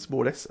 episodes,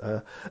 more or less.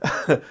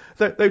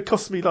 They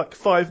cost me like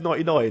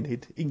 £5.99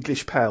 in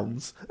English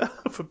pounds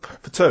for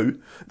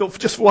two, not for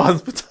just one,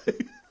 for two.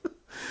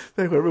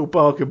 They were a real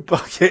bargain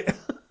bucket.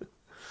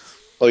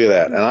 Look at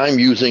that. And I'm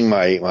using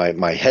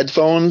my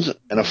headphones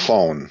and a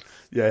phone.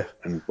 Yeah.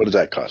 And what does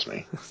that cost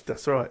me?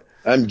 That's right.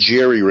 I'm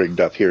jerry-rigged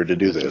up here to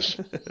do this.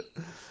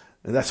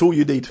 And that's all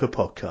you need for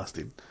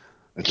podcasting.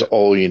 That's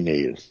all you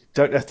need.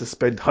 Don't have to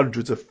spend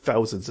hundreds of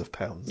thousands of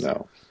pounds.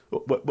 No.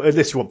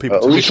 Unless you want people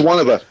to at least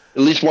listen. At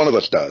least one of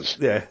us does.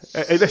 Yeah.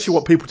 Unless you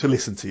want people to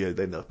listen to you,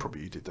 then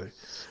probably you do.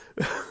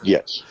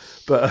 Yes.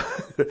 But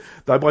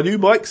no, my new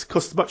mics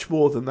cost much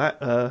more than that.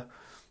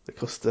 They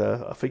cost,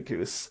 I think it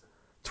was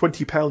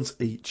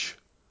 £20 each.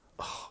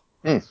 Oh.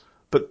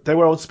 But they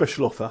were on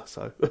special offer,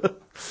 so.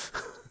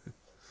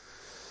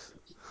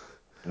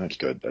 That's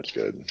good.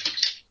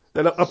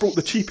 Then I brought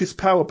the cheapest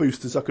power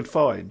boosters I could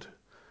find.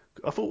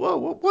 I thought, well,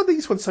 why are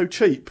these ones so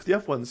cheap? The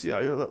other ones,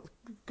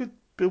 good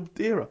build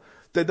era.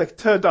 Then they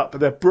turned up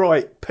and they're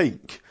bright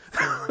pink.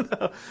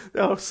 They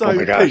are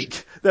so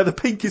pink. They're the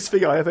pinkest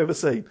thing I have ever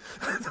seen.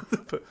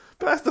 but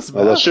that doesn't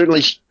matter. Well, they'll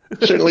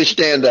certainly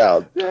stand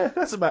out. Yeah, that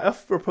doesn't matter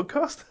for a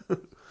podcast.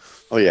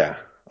 Oh yeah.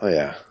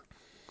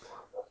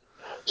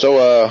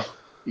 So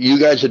you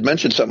guys had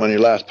mentioned something on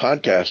your last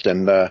podcast,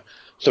 and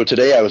so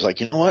today I was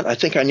like, you know what? I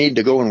think I need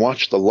to go and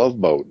watch The Love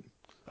Boat.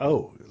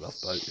 Oh, Love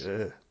Boat,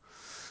 yeah.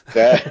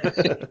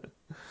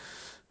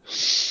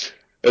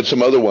 And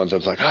some other ones. I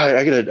was like,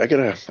 I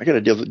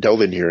gotta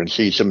delve in here and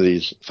see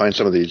find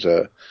some of these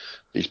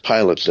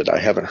pilots that I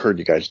haven't heard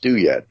you guys do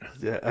yet.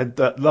 Yeah, and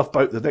Love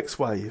Boat: The Next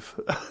Wave.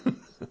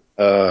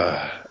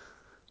 I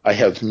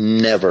have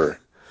never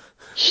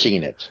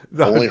seen it.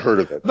 No, only heard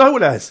of it. No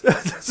one has.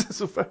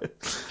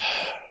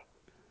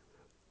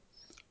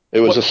 It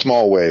was a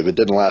small wave. It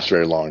didn't last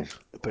very long.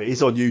 But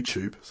it's on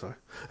YouTube, so.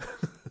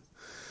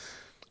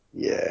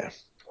 Yeah.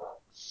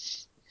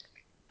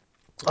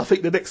 I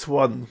think the next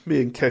one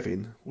me and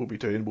Kevin will be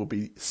doing will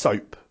be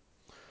Soap,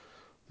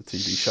 the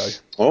TV show.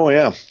 Oh,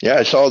 yeah. Yeah,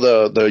 I saw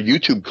the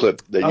YouTube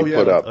clip that you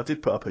put up. I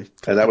did put up a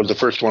clip. And that was the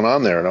first one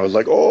on there. And I was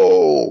like,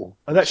 oh,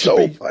 and that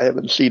Soap. I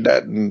haven't seen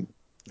that in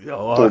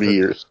 30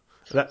 years.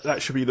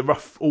 That should be the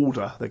rough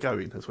order they're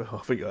going as well.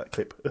 I think that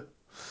clip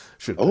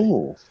should be.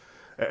 Oh.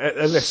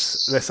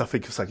 Unless I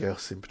think of something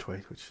else in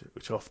between,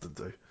 which I often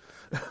do.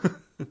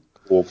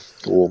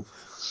 Cool.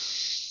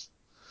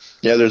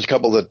 Yeah, there's a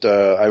couple that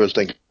I was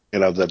thinking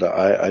of that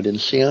I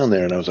didn't see on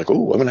there, and I was like,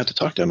 oh, I'm going to have to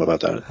talk to him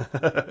about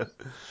that.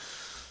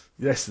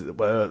 Yes,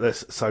 well,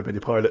 there's so many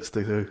pilots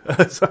to do.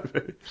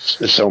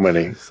 There's so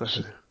many. It's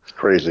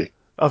crazy.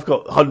 I've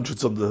got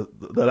hundreds on the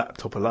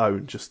laptop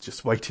alone,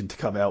 just waiting to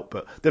come out,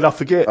 but then I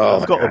forget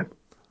I've got them.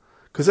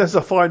 Because as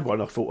I find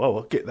one, I thought,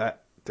 I'll get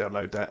that.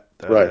 Download that.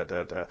 Right.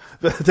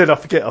 But then I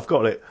forget I've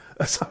got it.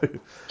 So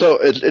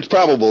it's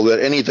probable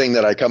that anything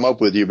that I come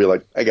up with, you'd be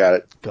like, I got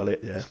it. Got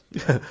it,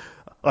 yeah.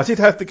 I did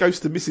have the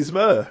Ghost of Mrs.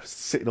 Murr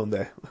sitting on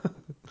there.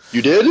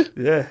 You did?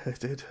 Yeah, I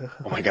did.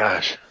 Oh my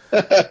gosh.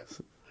 But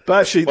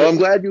actually, I'm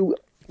glad you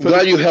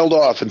held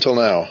off until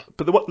now.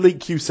 But what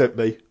link you sent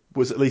me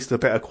was at least a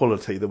better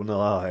quality than one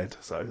I had,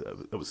 so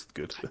that was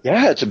good.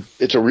 Yeah,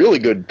 it's a really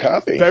good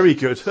copy. Very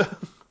good.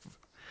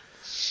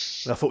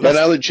 I thought,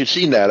 now that you've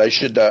seen that, I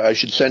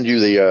should send you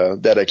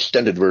that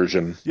extended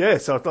version.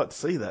 Yes, I'd like to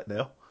see that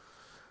now.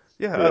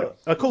 Yeah.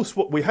 Of course,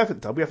 what we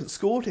haven't done, we haven't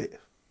scored it.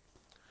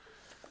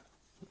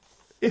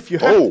 If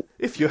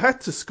you had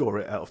to score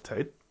it out of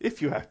 10,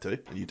 if you had to,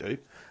 and you do,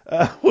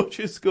 what would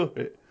you score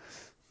it?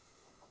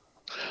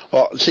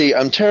 Well, see,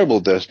 I'm terrible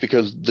at this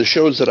because the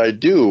shows that I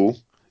do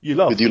You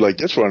love. with you like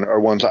this one are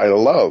ones I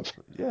love.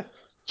 Yeah.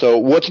 So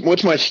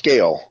what's my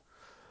scale?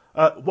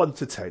 1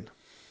 to 10.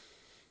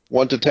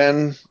 1 to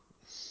 10?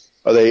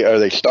 Are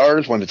they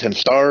stars? 1 to 10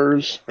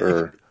 stars?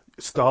 Or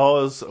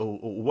Stars or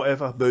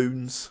whatever,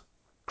 moons,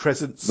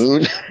 crescents,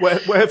 moon?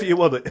 wherever you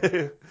want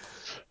it.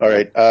 All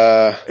right.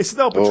 It's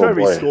an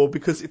arbitrary score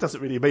because it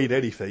doesn't really mean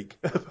anything.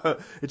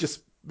 It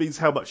just means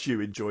how much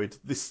you enjoyed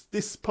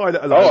this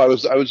pilot alone. Oh,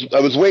 I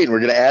was waiting. We're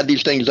going to add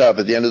these things up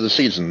at the end of the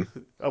season.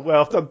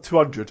 Well, I've done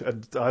 200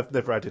 and I've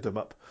never added them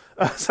up.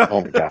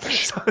 Oh my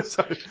gosh.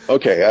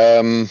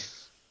 Okay.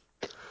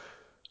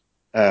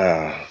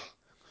 What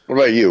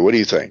about you? What do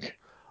you think?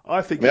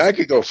 I think. I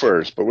could go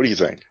first, but what do you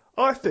think?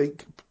 I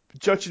think,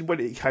 judging when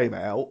it came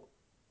out,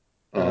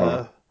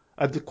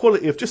 and the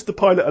quality of just the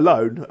pilot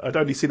alone, I'd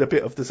only seen a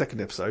bit of the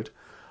second episode.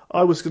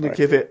 I was going to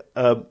give it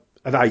an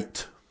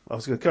 8. I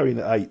was going to go in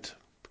at 8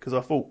 because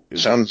I thought it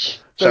was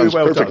sounds well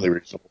perfectly done.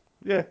 reasonable.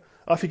 Yeah,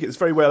 I think it's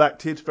very well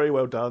acted, very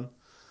well done.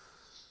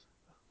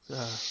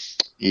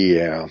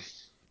 Yeah.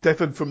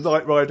 Devon from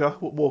Knight Rider,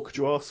 what more could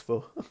you ask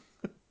for?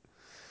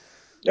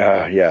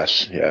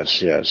 Yes.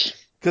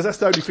 Because that's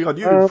the only thing I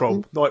knew him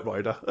from, Knight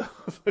Rider.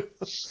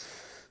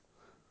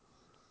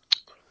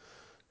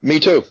 Me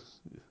too.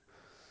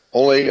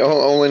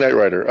 Only Knight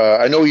Rider.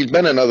 I know he's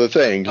been in other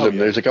things, and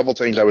there's a couple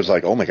things I was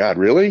like, oh my god,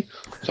 really?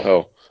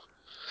 So,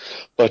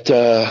 but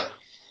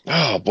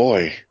oh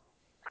boy,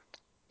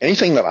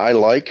 anything that I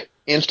like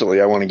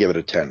instantly, I want to give it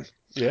a 10.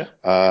 Yeah.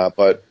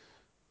 But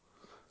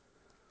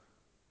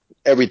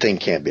everything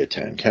can't be a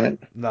 10, can it?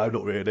 No,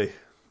 not really.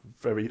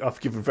 I've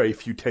given very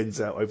few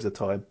 10s out over the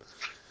time.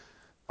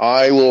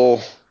 I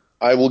will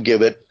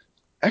give it.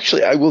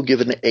 Actually, I will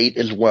give it an 8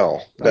 as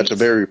well. That's a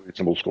very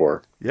reasonable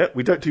score. Yeah,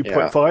 we don't do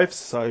 0.5s,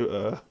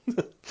 so.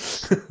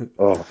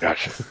 Oh my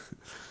gosh.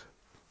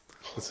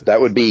 That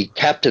would be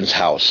Captain's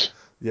House.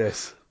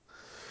 Yes.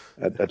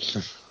 That's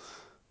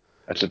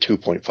a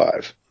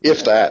 2.5,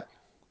 if that.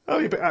 Oh,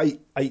 yeah, but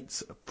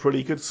 8's a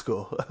pretty good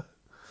score.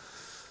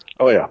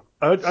 Oh yeah.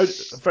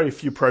 Very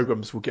few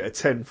programs will get a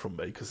 10 from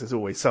me because there's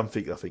always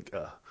something I think.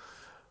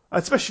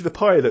 Especially the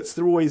pilots,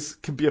 they always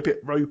can be a bit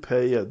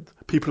ropey, and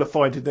people are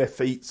finding their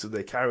feet and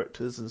their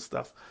characters and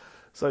stuff.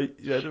 So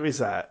there is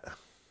that.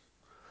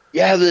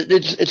 Yeah,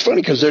 it's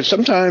funny because there's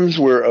sometimes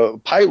where a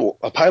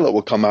pilot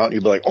will come out and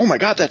you'll be like, oh my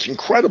god, that's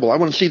incredible! I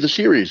want to see the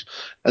series,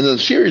 and then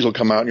the series will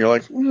come out and you're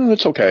like,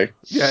 it's okay.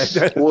 Yeah.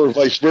 Or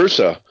vice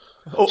versa.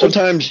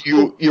 Sometimes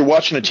you're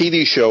watching a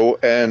TV show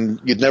and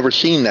you've never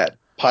seen that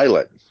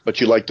pilot, but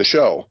you like the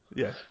show.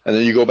 Yeah. And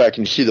then you go back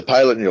and you see the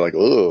pilot and you're like,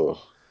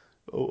 oh.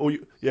 Or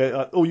you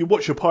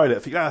watch your pilot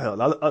and think,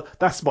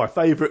 that's my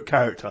favourite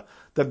character.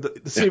 Then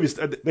the series,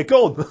 they're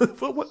gone.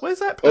 Where's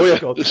that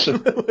person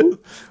gone?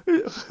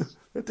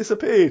 They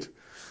disappeared.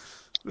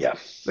 Yeah.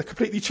 They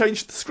completely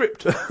changed the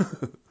script.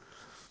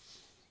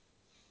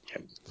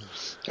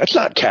 That's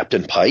not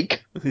Captain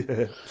Pike.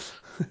 Yeah.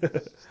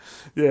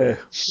 Yeah.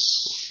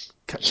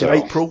 Captain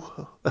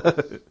April. I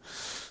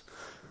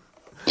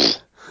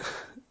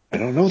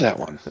don't know that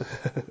one.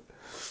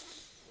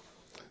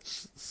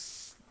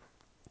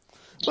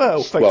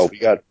 Well, thanks.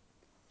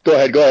 Go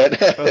ahead.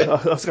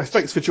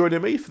 Thanks for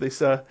joining me for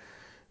this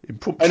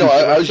impromptu. I know.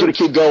 I was going to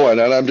keep going,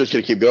 and I'm just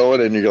going to keep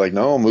going, and you're like,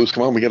 "No, Moose,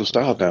 come on, we got to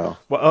stop now."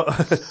 Well,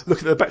 look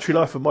at the battery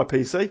life of my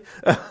PC.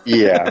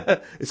 Yeah,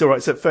 it's all right.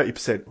 It's at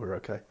 30%. We're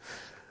okay.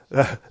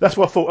 That's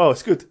why I thought.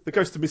 It's good. The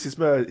Ghost of Mrs.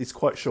 Murr is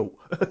quite short,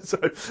 so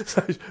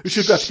we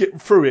should be able to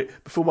get through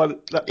it before my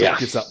laptop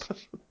gives up.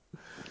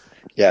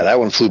 Yeah, that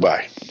one flew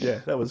by. Yeah,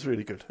 that was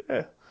really good.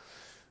 Yeah,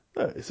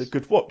 it's a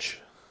good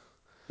watch.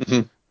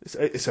 Mm-hmm.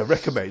 It's a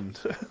recommend.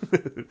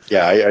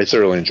 Yeah, I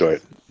thoroughly enjoy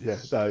it. Yeah,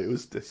 no, it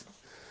was this.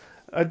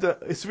 And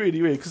it's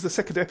really weird because the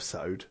second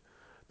episode,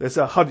 there's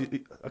a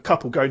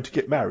couple going to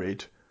get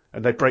married,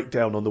 and they break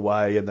down on the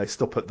way, and they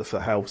stop at the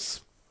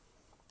house.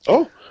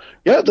 Oh,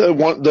 yeah,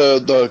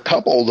 the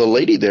couple, the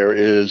lady there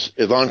is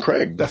Yvonne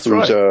Craig. That's who's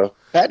right. a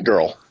fat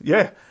girl.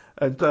 Yeah,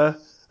 and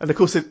of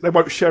course they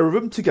won't share a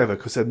room together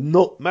because they're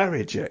not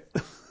married yet.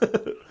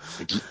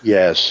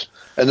 Yes,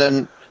 and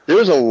then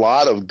there's a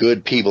lot of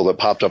good people that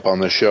popped up on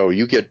the show.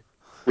 You get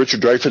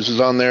Richard Dreyfuss is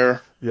on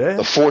there. Yeah.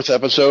 The 4th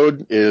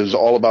episode is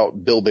all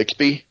about Bill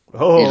Bixby.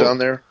 Oh, he's on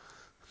there.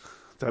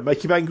 Don't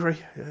make him angry.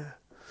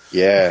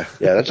 Yeah,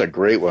 that's a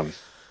great one.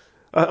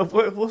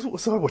 What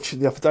was I watching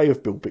the other day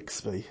of Bill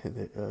Bixby?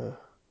 Can't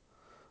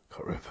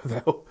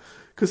remember now.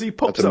 Because he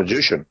pops That's up. The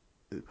Magician.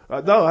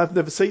 No, I've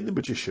never seen The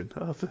Magician.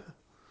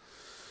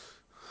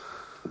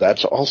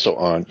 That's also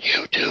on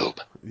YouTube.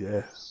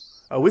 Yeah.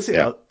 Oh, is it?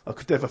 Yeah. I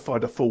could never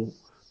find a full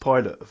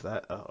pilot of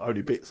that.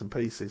 Only bits and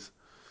pieces.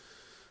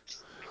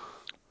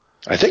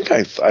 I think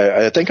I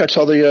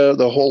saw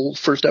the whole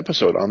first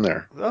episode on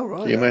there. Oh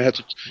right. So you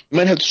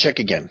might have to check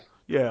again.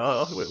 Yeah,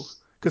 I will.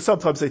 Because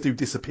sometimes they do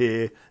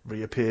disappear,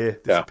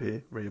 reappear,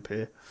 disappear,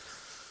 reappear.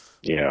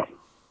 Yeah.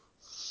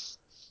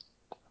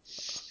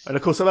 And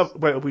of course, I love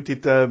when we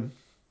did Iron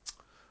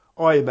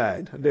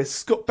Man, and there's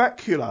Scott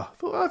Bakula.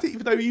 I didn't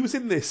even know he was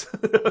in this.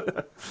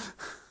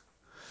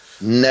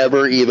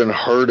 Never even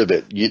heard of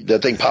it.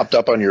 That thing popped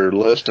up on your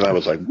list, and I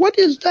was like, "What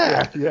is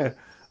that?" Yeah.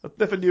 I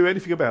never knew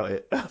anything about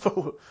it.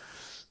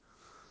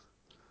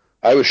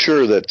 I was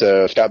sure that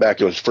Scott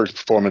Bakula's first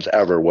performance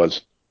ever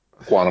was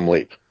Quantum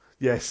Leap.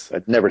 Yes.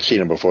 I'd never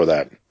seen him before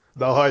that.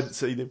 No, I hadn't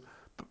seen him,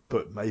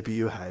 but maybe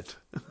you had.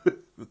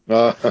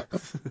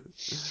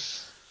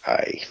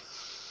 Hi.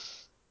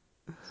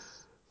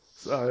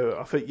 So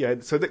I think, yeah,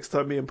 so next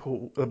time me and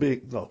Paul,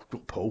 not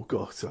Paul,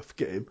 God, I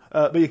forget him.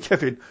 Me and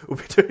Kevin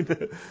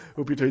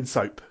will be doing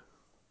soap.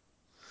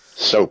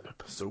 Soap.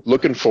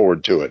 Looking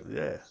forward to it.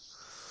 Yeah.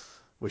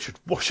 We should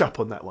wash up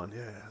on that one,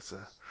 yeah. So.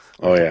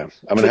 Oh yeah.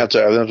 I'm gonna have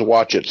to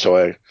watch it so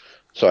I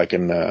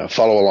can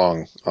follow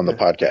along on the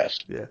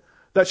podcast. Yeah.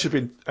 That should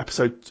have been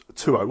episode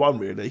 201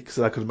 really, because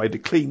I could have made a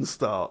clean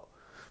start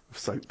with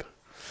soap.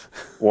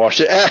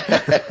 Wash it.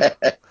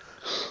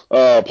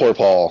 Oh, poor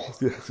Paul.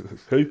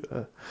 Who?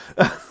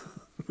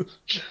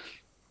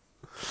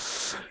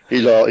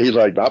 He's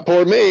like, not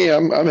poor me.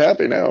 I'm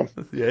happy now.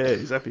 Yeah,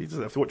 he's happy. He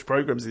doesn't have to watch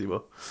programs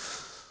anymore.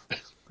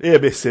 He'll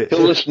miss it.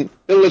 He'll listen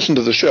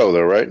to the show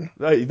though, right?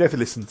 No, he never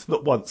listened.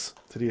 Not once.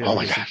 Did he? Oh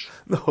my gosh.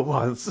 Not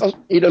once.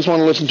 He doesn't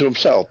want to listen to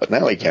himself, but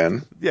now he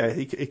can. Yeah,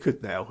 he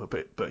could now a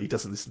bit, but he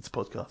doesn't listen to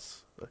podcasts.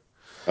 So.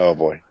 Oh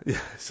boy.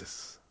 Yeah, it's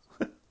just.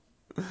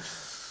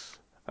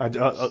 And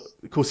of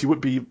course, he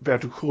wouldn't be able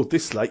to record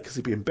this late because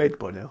he'd be in bed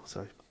by now.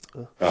 So.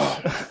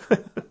 Oh.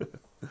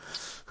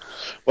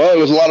 Well, it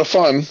was a lot of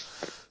fun.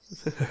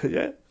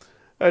 Yeah,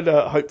 and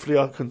hopefully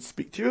I can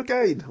speak to you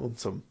again on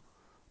some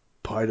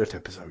pilot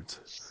episodes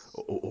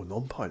or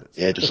non-pilots.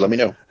 Yeah, just let me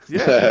know.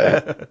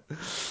 Yeah.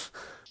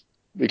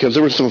 Because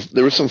there was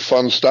some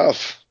fun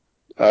stuff.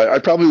 I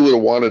probably would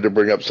have wanted to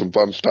bring up some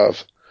fun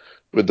stuff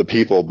with the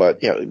people,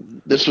 but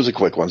this was a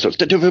quick one, so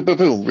it's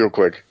real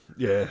quick.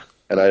 Yeah.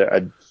 And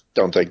I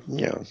don't think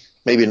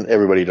maybe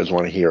everybody doesn't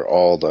want to hear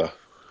all the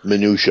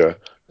minutia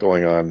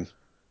going on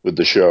with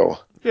the show.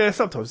 Yeah,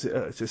 sometimes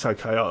it's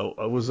okay.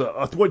 I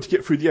wanted to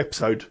get through the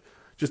episode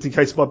just in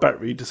case my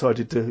battery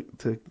decided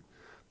to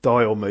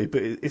die on me,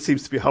 but it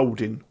seems to be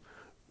holding.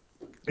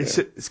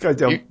 It's going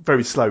down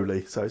very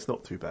slowly, so it's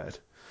not too bad.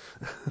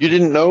 You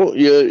didn't know?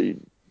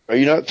 Are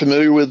you not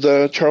familiar with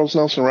Charles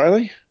Nelson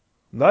Riley?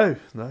 No.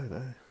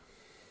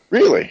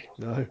 Really?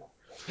 No.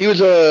 He was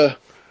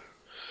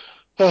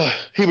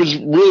he was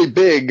really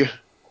big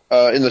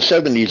in the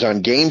 70s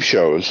on game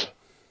shows,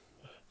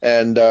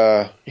 and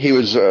he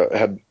was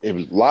had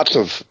lots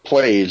of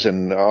plays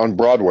and on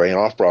Broadway and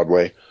off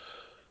Broadway.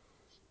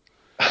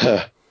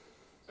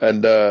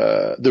 And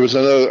there was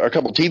a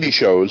couple TV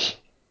shows,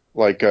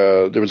 like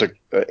there was a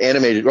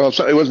animated. Well,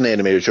 it wasn't an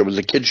animated show. It was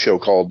a kids show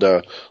called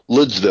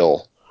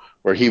Lidsville,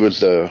 where he was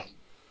the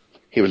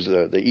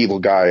evil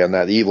guy on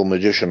that, the evil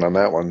magician on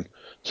that one.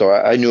 So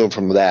I knew him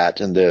from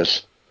that and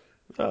this.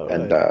 Oh,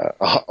 right. And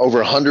over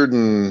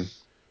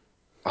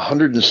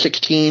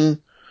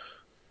 116.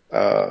 He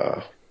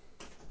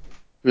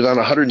was on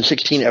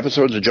 116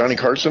 episodes of Johnny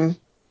Carson.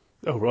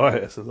 Oh,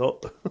 right, that's a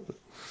lot.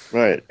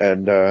 Right,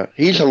 and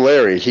he's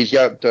hilarious. He's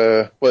got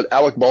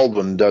Alec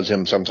Baldwin does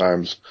him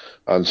sometimes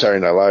on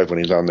Saturday Night Live when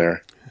he's on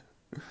there.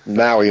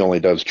 Now he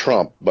only does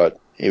Trump, but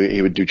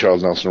he would do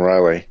Charles Nelson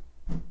Riley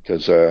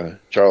because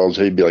Charles,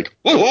 he'd be like,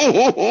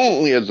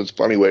 he has this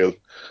funny way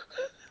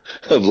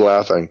of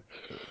laughing.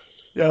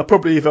 Yeah,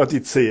 probably if I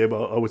did see him,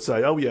 I would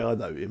say, oh yeah, I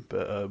know him,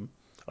 but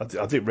I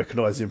didn't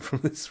recognise him from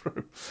this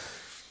room.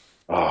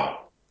 Oh,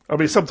 I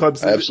mean,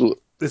 sometimes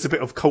absolutely. There's a bit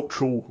of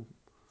cultural,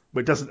 but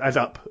it doesn't add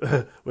up.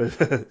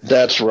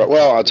 That's right.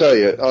 Well, I'll tell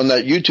you, on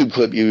that YouTube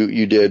clip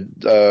you did,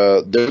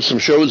 there's some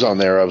shows on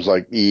there. I was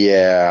like,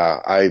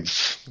 yeah,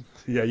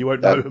 you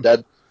won't know him.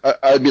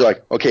 I'd be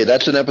like, okay,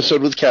 that's an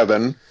episode with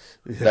Kevin.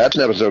 Yeah. That's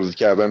an episode with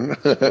Kevin.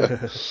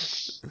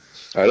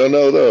 I don't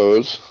know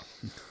those.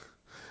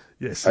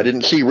 Yes. I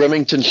didn't see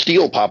Remington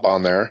Steele pop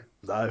on there.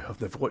 No, I've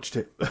never watched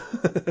it.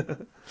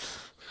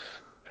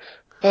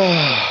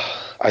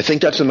 I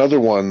think that's another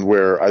one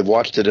where I've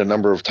watched it a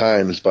number of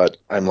times, but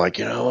I'm like,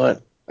 you know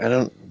what? I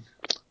don't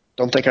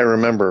think I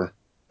remember.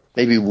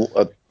 Maybe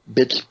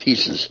bits,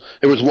 pieces.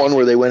 There was one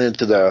where they went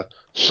into the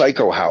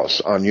Psycho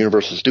house on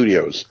Universal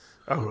Studios.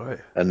 Oh, right.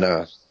 And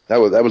that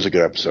was a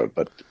good episode,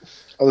 but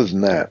other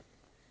than that,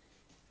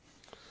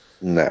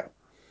 no.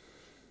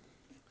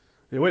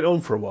 It went on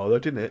for a while, though,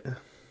 didn't it?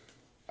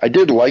 I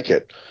did like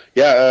it.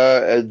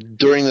 Yeah,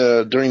 during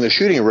the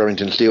shooting of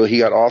Remington Steele,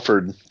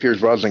 Pierce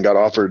Brosnan got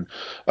offered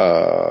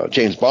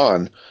James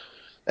Bond,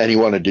 and he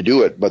wanted to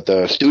do it, but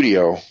the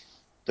studio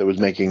that was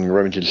making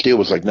Remington Steele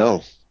was like,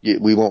 no,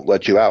 we won't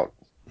let you out.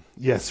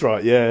 Yes,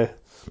 right, yeah.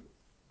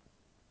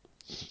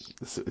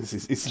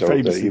 It's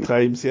famous he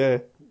claims, yeah.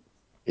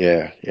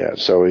 Yeah.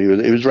 So he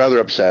was rather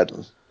upset.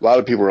 A lot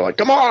of people were like,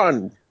 come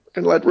on,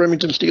 and let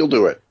Remington Steele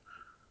do it.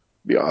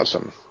 Be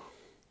awesome.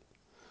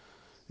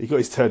 He got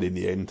his turn in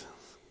the end.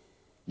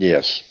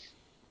 Yes.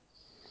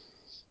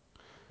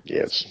 So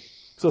I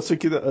was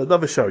thinking that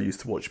another show I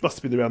used to watch,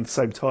 must have been around the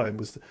same time,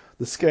 was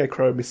The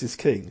Scarecrow and Mrs.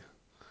 King.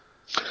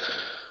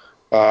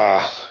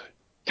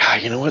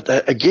 You know what?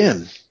 That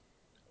again,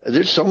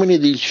 There's so many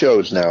of these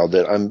shows now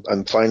that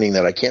I'm finding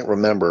that I can't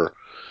remember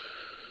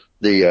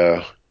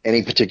the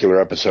any particular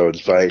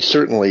episodes, but I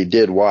certainly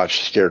did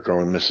watch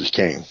Scarecrow and Mrs.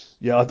 King.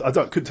 Yeah, I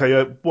couldn't tell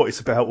you what it's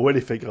about or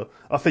anything.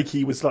 I think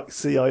he was like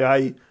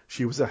CIA.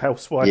 She was a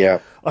housewife. Yeah.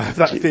 I have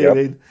that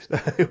feeling.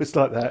 It was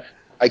like that.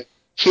 I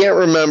can't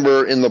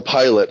remember in the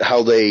pilot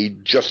how they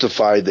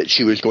justified that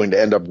she was going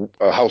to end up,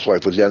 a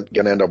housewife was going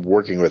to end up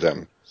working with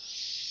him.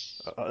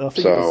 I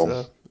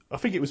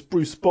think it was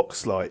Bruce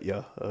Boxlight,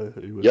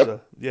 who was,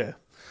 yeah.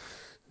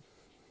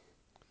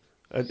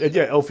 And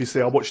yeah,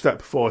 obviously I watched that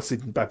before I seen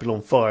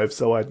Babylon 5,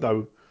 so I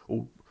know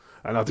all.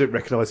 And I didn't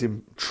recognise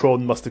him.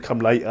 Tron must have come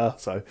later,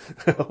 so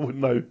I wouldn't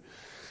know.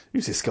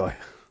 Who's this guy?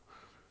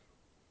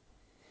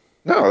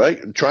 No,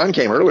 Tron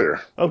came earlier.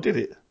 Oh, did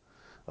it?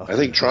 I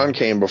think Tron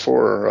came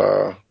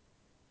before.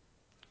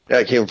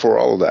 It came before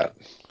all of that.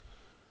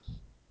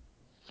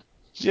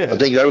 Yeah. I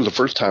think that was the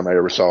first time I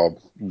ever saw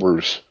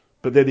Bruce.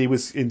 But then he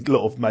was in a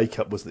lot of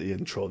makeup, wasn't he,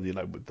 in Tron?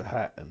 With the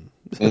hat and.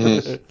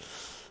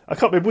 I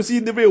can't remember. Was he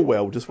in the real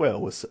world as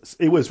well?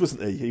 He was,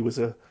 wasn't he? He was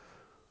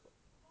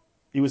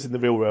in the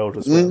real world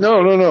as well.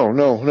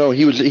 No.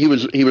 He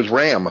was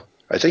Ram.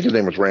 I think his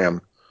name was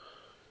Ram.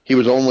 He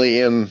was only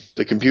in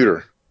the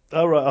computer.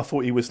 Oh right, I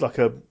thought he was like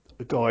a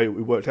guy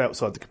who worked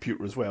outside the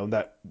computer as well, and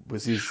that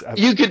was his.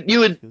 You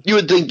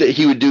would think that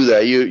he would do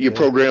that. You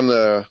program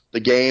the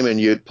game and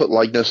you put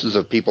likenesses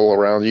of people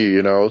around you,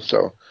 you know.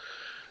 So,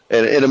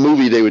 and in a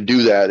movie they would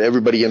do that.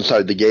 Everybody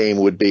inside the game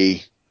would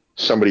be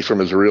somebody from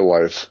his real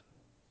life.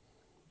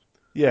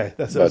 Yeah,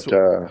 that's.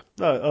 But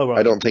right.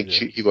 I don't think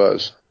he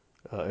was.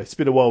 It's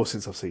been a while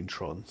since I've seen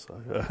Tron.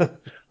 So.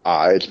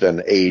 It's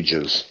been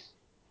ages.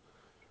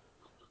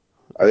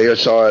 I think I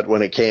saw it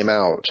when it came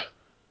out,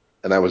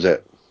 and that was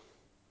it.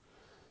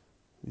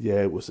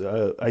 Yeah, it was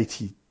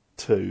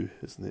 82,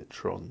 isn't it,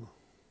 Tron?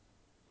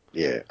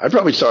 Yeah, I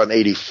probably saw it in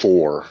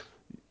 84.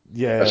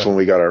 Yeah. That's when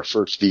we got our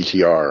first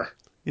VCR.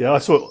 Yeah, I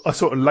saw a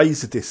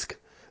Laserdisc.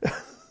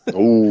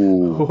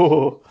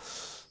 Ooh.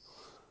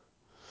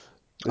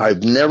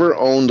 I've never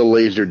owned a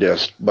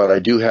Laserdisc, but I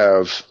do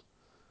have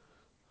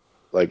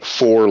like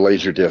 4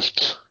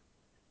 Laserdiscs.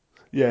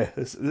 Yeah,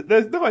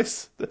 they're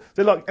nice.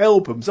 They're like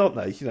albums, aren't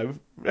they? You know,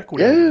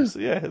 record albums.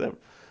 Yeah.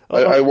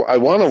 I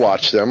want to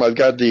watch them. I've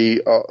got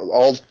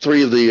all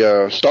 3 of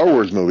the Star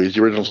Wars movies,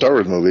 the original Star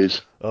Wars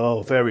movies.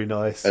 Oh, very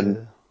nice.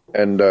 And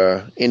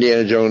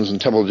Indiana Jones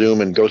and Temple of Doom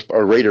and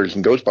Raiders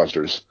and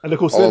Ghostbusters. And of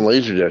course, all on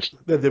Laserdisc.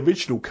 They're the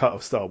original cut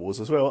of Star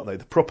Wars as well, aren't they?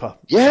 The proper.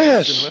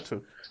 Yes.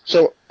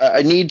 So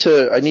I need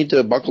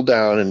to buckle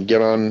down and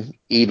get on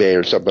eBay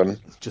or something.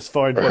 Just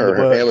find one that or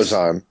works.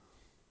 Amazon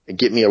and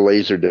get me a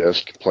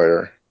Laserdisc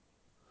player.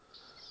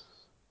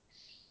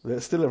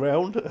 They're still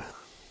around.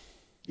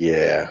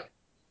 Yeah.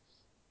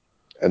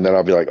 And then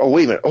I'll be like, oh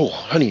wait a minute,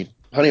 honey,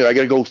 I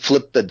gotta go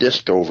flip the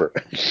disc over.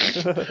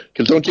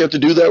 Because don't you have to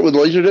do that with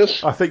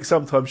Laserdisc? I think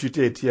sometimes you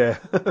did, yeah.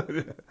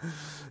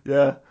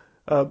 Yeah.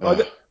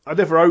 I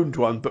never owned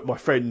one, but my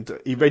friend,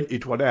 he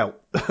rented one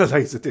out, a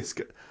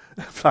Laserdisc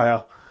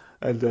player,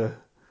 and they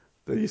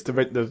used to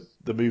rent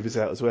the movies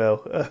out as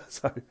well.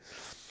 So.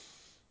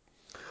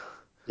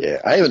 Yeah,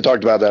 I haven't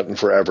talked about that in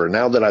forever.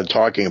 Now that I'm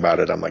talking about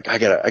it, I'm like, I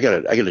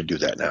gotta do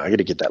that now. I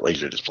gotta get that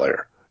Laserdisc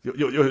player.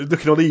 You're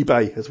looking on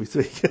eBay as we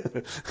speak.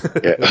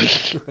 Yeah.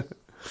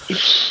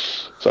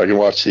 So I can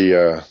watch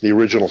the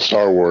original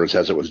Star Wars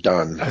as it was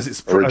done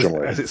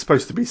originally. As it's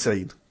supposed to be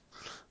seen.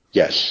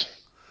 Yes.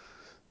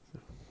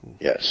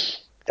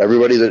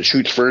 Everybody that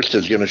shoots first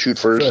is going to shoot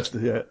first.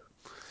 Yeah.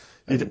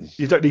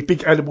 You don't need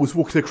big animals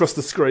walking across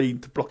the screen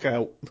to block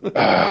out.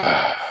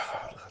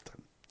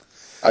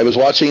 I was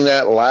watching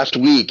that last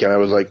week, and I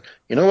was like,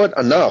 you know what?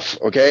 Enough,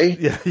 okay?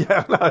 Yeah,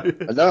 I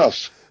know.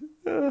 Enough.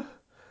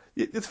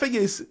 The thing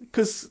is,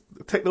 because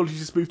technology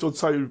has moved on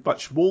so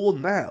much more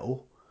now,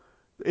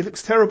 it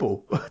looks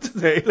terrible,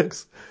 doesn't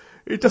it?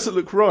 It doesn't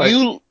look right.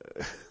 You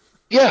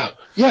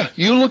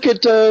look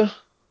at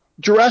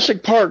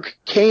Jurassic Park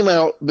came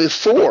out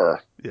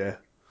before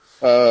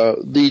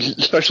the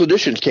special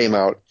editions came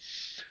out,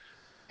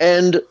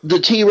 and the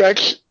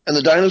T-Rex and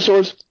the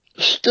dinosaurs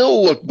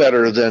still look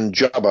better than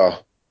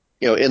Jabba,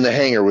 in the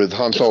hangar with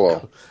Han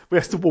Solo. We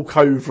have to walk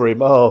over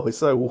him. Oh, it's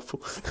so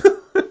awful.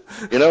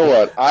 You know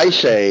what? I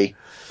say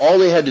all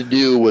they had to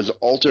do was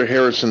alter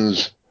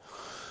Harrison's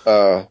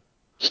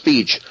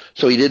speech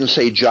so he didn't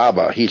say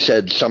Jabba. He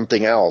said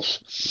something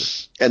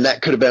else. And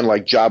that could have been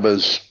like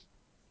Jabba's,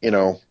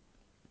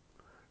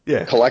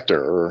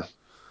 collector or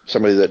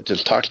somebody that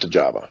just talks to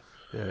Jabba.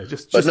 Yeah,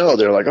 but no,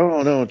 they're like,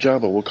 oh, no,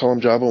 Jabba. We'll call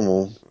him Jabba and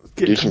we'll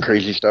do some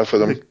crazy stuff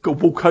with him. Go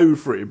walk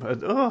over him.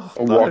 And,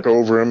 walk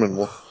over him and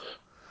we'll...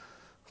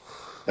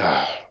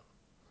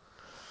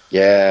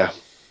 Yeah.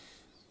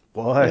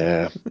 Why?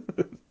 Yeah.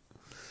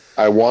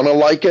 I want to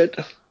like it.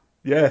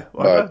 Yeah.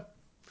 But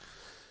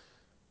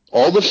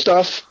all the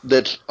stuff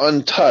that's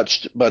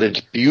untouched, but it's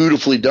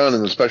beautifully done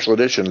in the special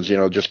editions,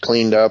 just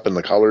cleaned up and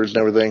the colors and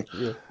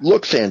everything,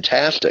 look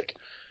fantastic.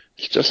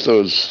 It's just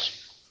those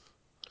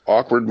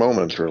awkward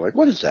moments where like,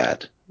 what is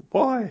that?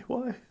 Why?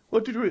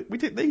 We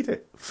didn't need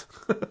it.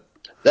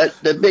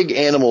 That big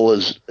animal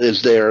is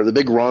there. The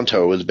big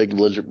Ronto is a big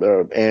lizard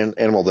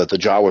animal that the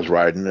Jawa's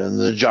riding, and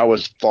the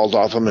Jawa falls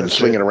off him and That's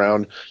swinging it.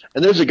 around.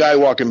 And there's a guy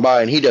walking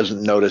by, and he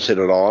doesn't notice it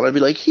at all. And I'd be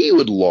like, he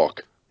would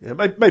look. Yeah,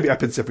 maybe it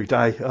happens every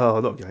day. Oh,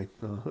 not again.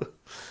 Oh.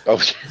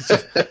 Oh,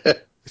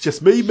 It's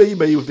just me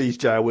with these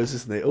Jawas,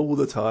 isn't it? All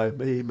the time.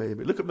 Me.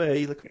 Look at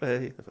me.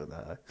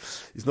 No,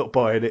 he's not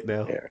buying it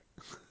now.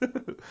 yeah.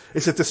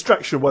 It's a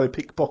distraction while they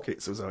pick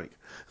pockets or something.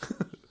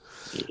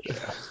 Yeah.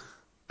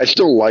 I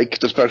still like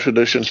the special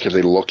editions because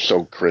they look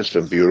so crisp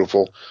and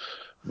beautiful,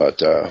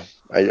 but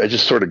I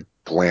just sort of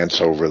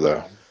glance over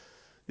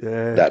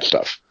that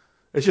stuff.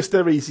 It's just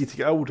they're easy to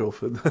get hold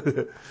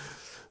of.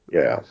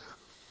 Yeah.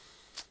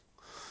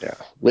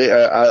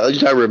 At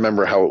least I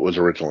remember how it was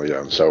originally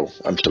done, so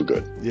I'm still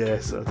good.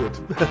 Yes, I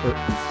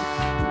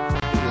did.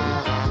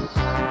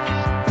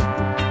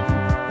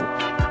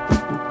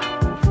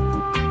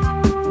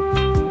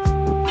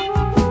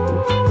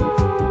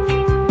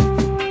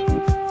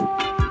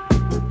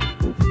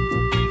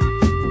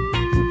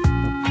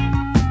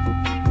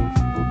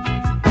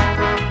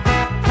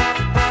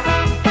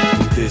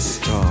 This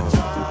town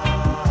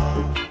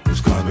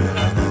is coming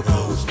like a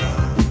ghost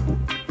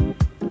town.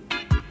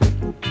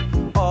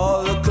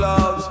 All the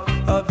clubs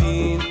are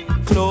being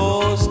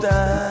closed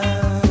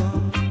down.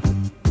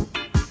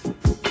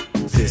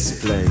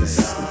 This place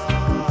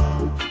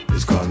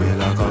is coming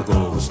like a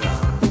ghost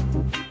town.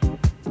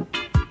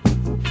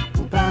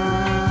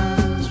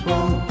 Bands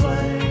won't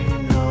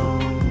play no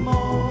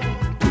more.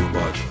 Too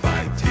much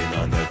fighting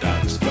on the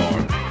dance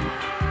floor.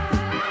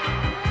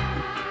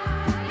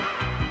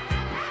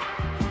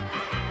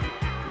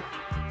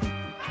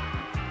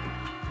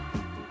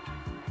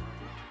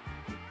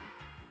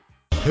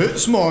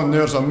 Hoots mon,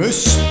 there's a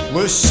moose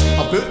loose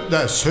about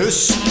this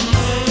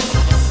house.